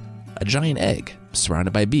left with? A giant egg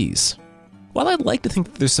surrounded by bees. While I'd like to think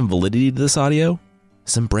that there's some validity to this audio,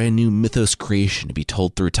 some brand new mythos creation to be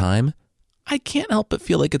told through time, I can't help but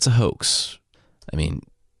feel like it's a hoax. I mean,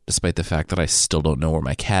 despite the fact that I still don't know where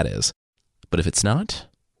my cat is. But if it's not,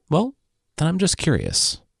 well, then I'm just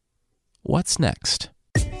curious. What's next?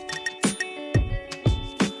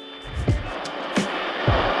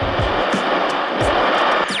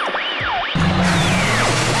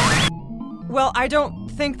 Well, I don't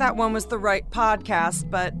think that one was the right podcast,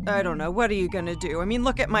 but I don't know. What are you going to do? I mean,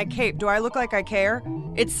 look at my cape. Do I look like I care?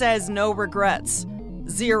 It says no regrets.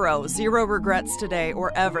 Zero regrets today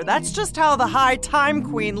or ever. That's just how the High Time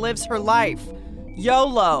Queen lives her life.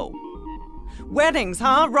 YOLO. Weddings,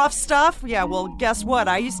 huh? Rough stuff? Yeah, well, guess what?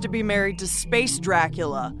 I used to be married to Space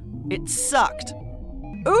Dracula. It sucked.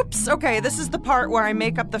 Oops, okay, this is the part where I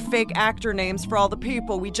make up the fake actor names for all the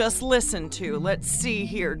people we just listened to. Let's see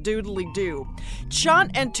here, doodly-doo.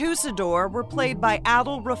 Chunt and Tusador were played by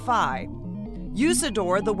Adil Rafai.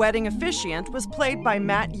 Usador, the wedding officiant, was played by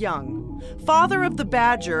Matt Young. Father of the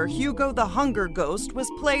Badger, Hugo the Hunger Ghost,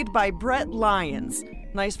 was played by Brett Lyons.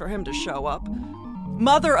 Nice for him to show up.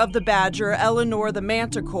 Mother of the Badger, Eleanor the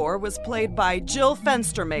Manticore, was played by Jill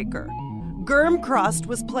Fenstermaker. Germcrust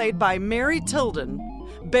was played by Mary Tilden.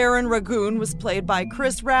 Baron Ragoon was played by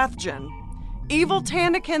Chris Rathjen. Evil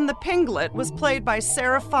Tanakin the Pinglet was played by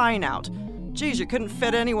Sarah Fineout. Geez, you couldn't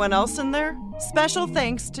fit anyone else in there? Special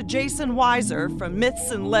thanks to Jason Weiser from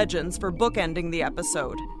Myths and Legends for bookending the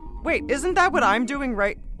episode. Wait, isn't that what I'm doing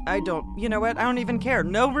right? You know what? I don't even care.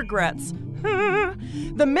 No regrets.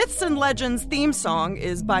 The Myths and Legends theme song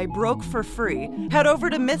is by Broke for Free. Head over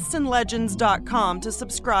to mythsandlegends.com to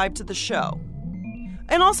subscribe to the show.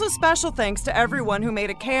 And also special thanks to everyone who made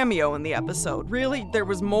a cameo in the episode. Really, there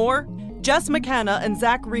was more? Jess McKenna and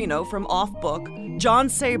Zach Reno from Off Book, John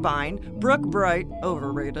Sabine, Brooke Bright,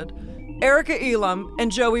 overrated, Erica Elam,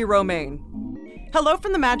 and Joey Romaine. Hello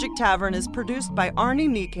from the Magic Tavern is produced by Arnie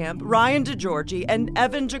Niekamp, Ryan DeGiorgi, and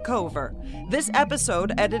Evan Jacover. This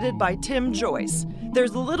episode edited by Tim Joyce.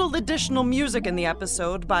 There's a little additional music in the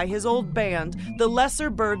episode by his old band, The Lesser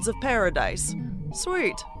Birds of Paradise.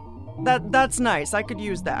 Sweet. That's nice. I could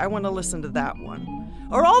use that. I want to listen to that one.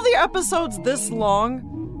 Are all the episodes this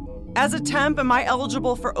long? As a temp, am I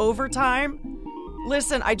eligible for overtime?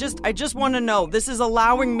 Listen, I just want to know. This is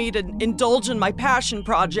allowing me to indulge in my passion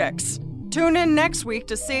projects. Tune in next week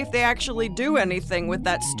to see if they actually do anything with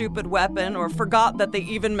that stupid weapon or forgot that they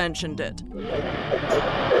even mentioned it.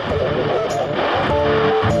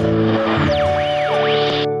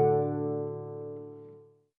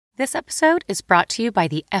 This episode is brought to you by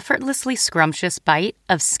the effortlessly scrumptious bite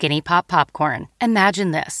of Skinny Pop popcorn.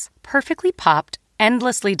 Imagine this: perfectly popped,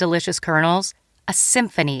 endlessly delicious kernels, a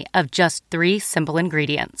symphony of just 3 simple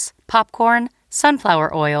ingredients: popcorn,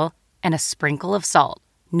 sunflower oil, and a sprinkle of salt.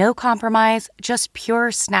 No compromise, just pure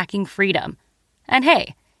snacking freedom. And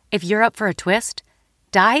hey, if you're up for a twist,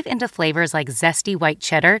 dive into flavors like zesty white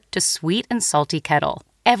cheddar to sweet and salty kettle.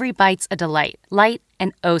 Every bite's a delight, light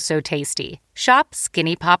and oh so tasty. Shop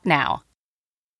Skinny Pop now.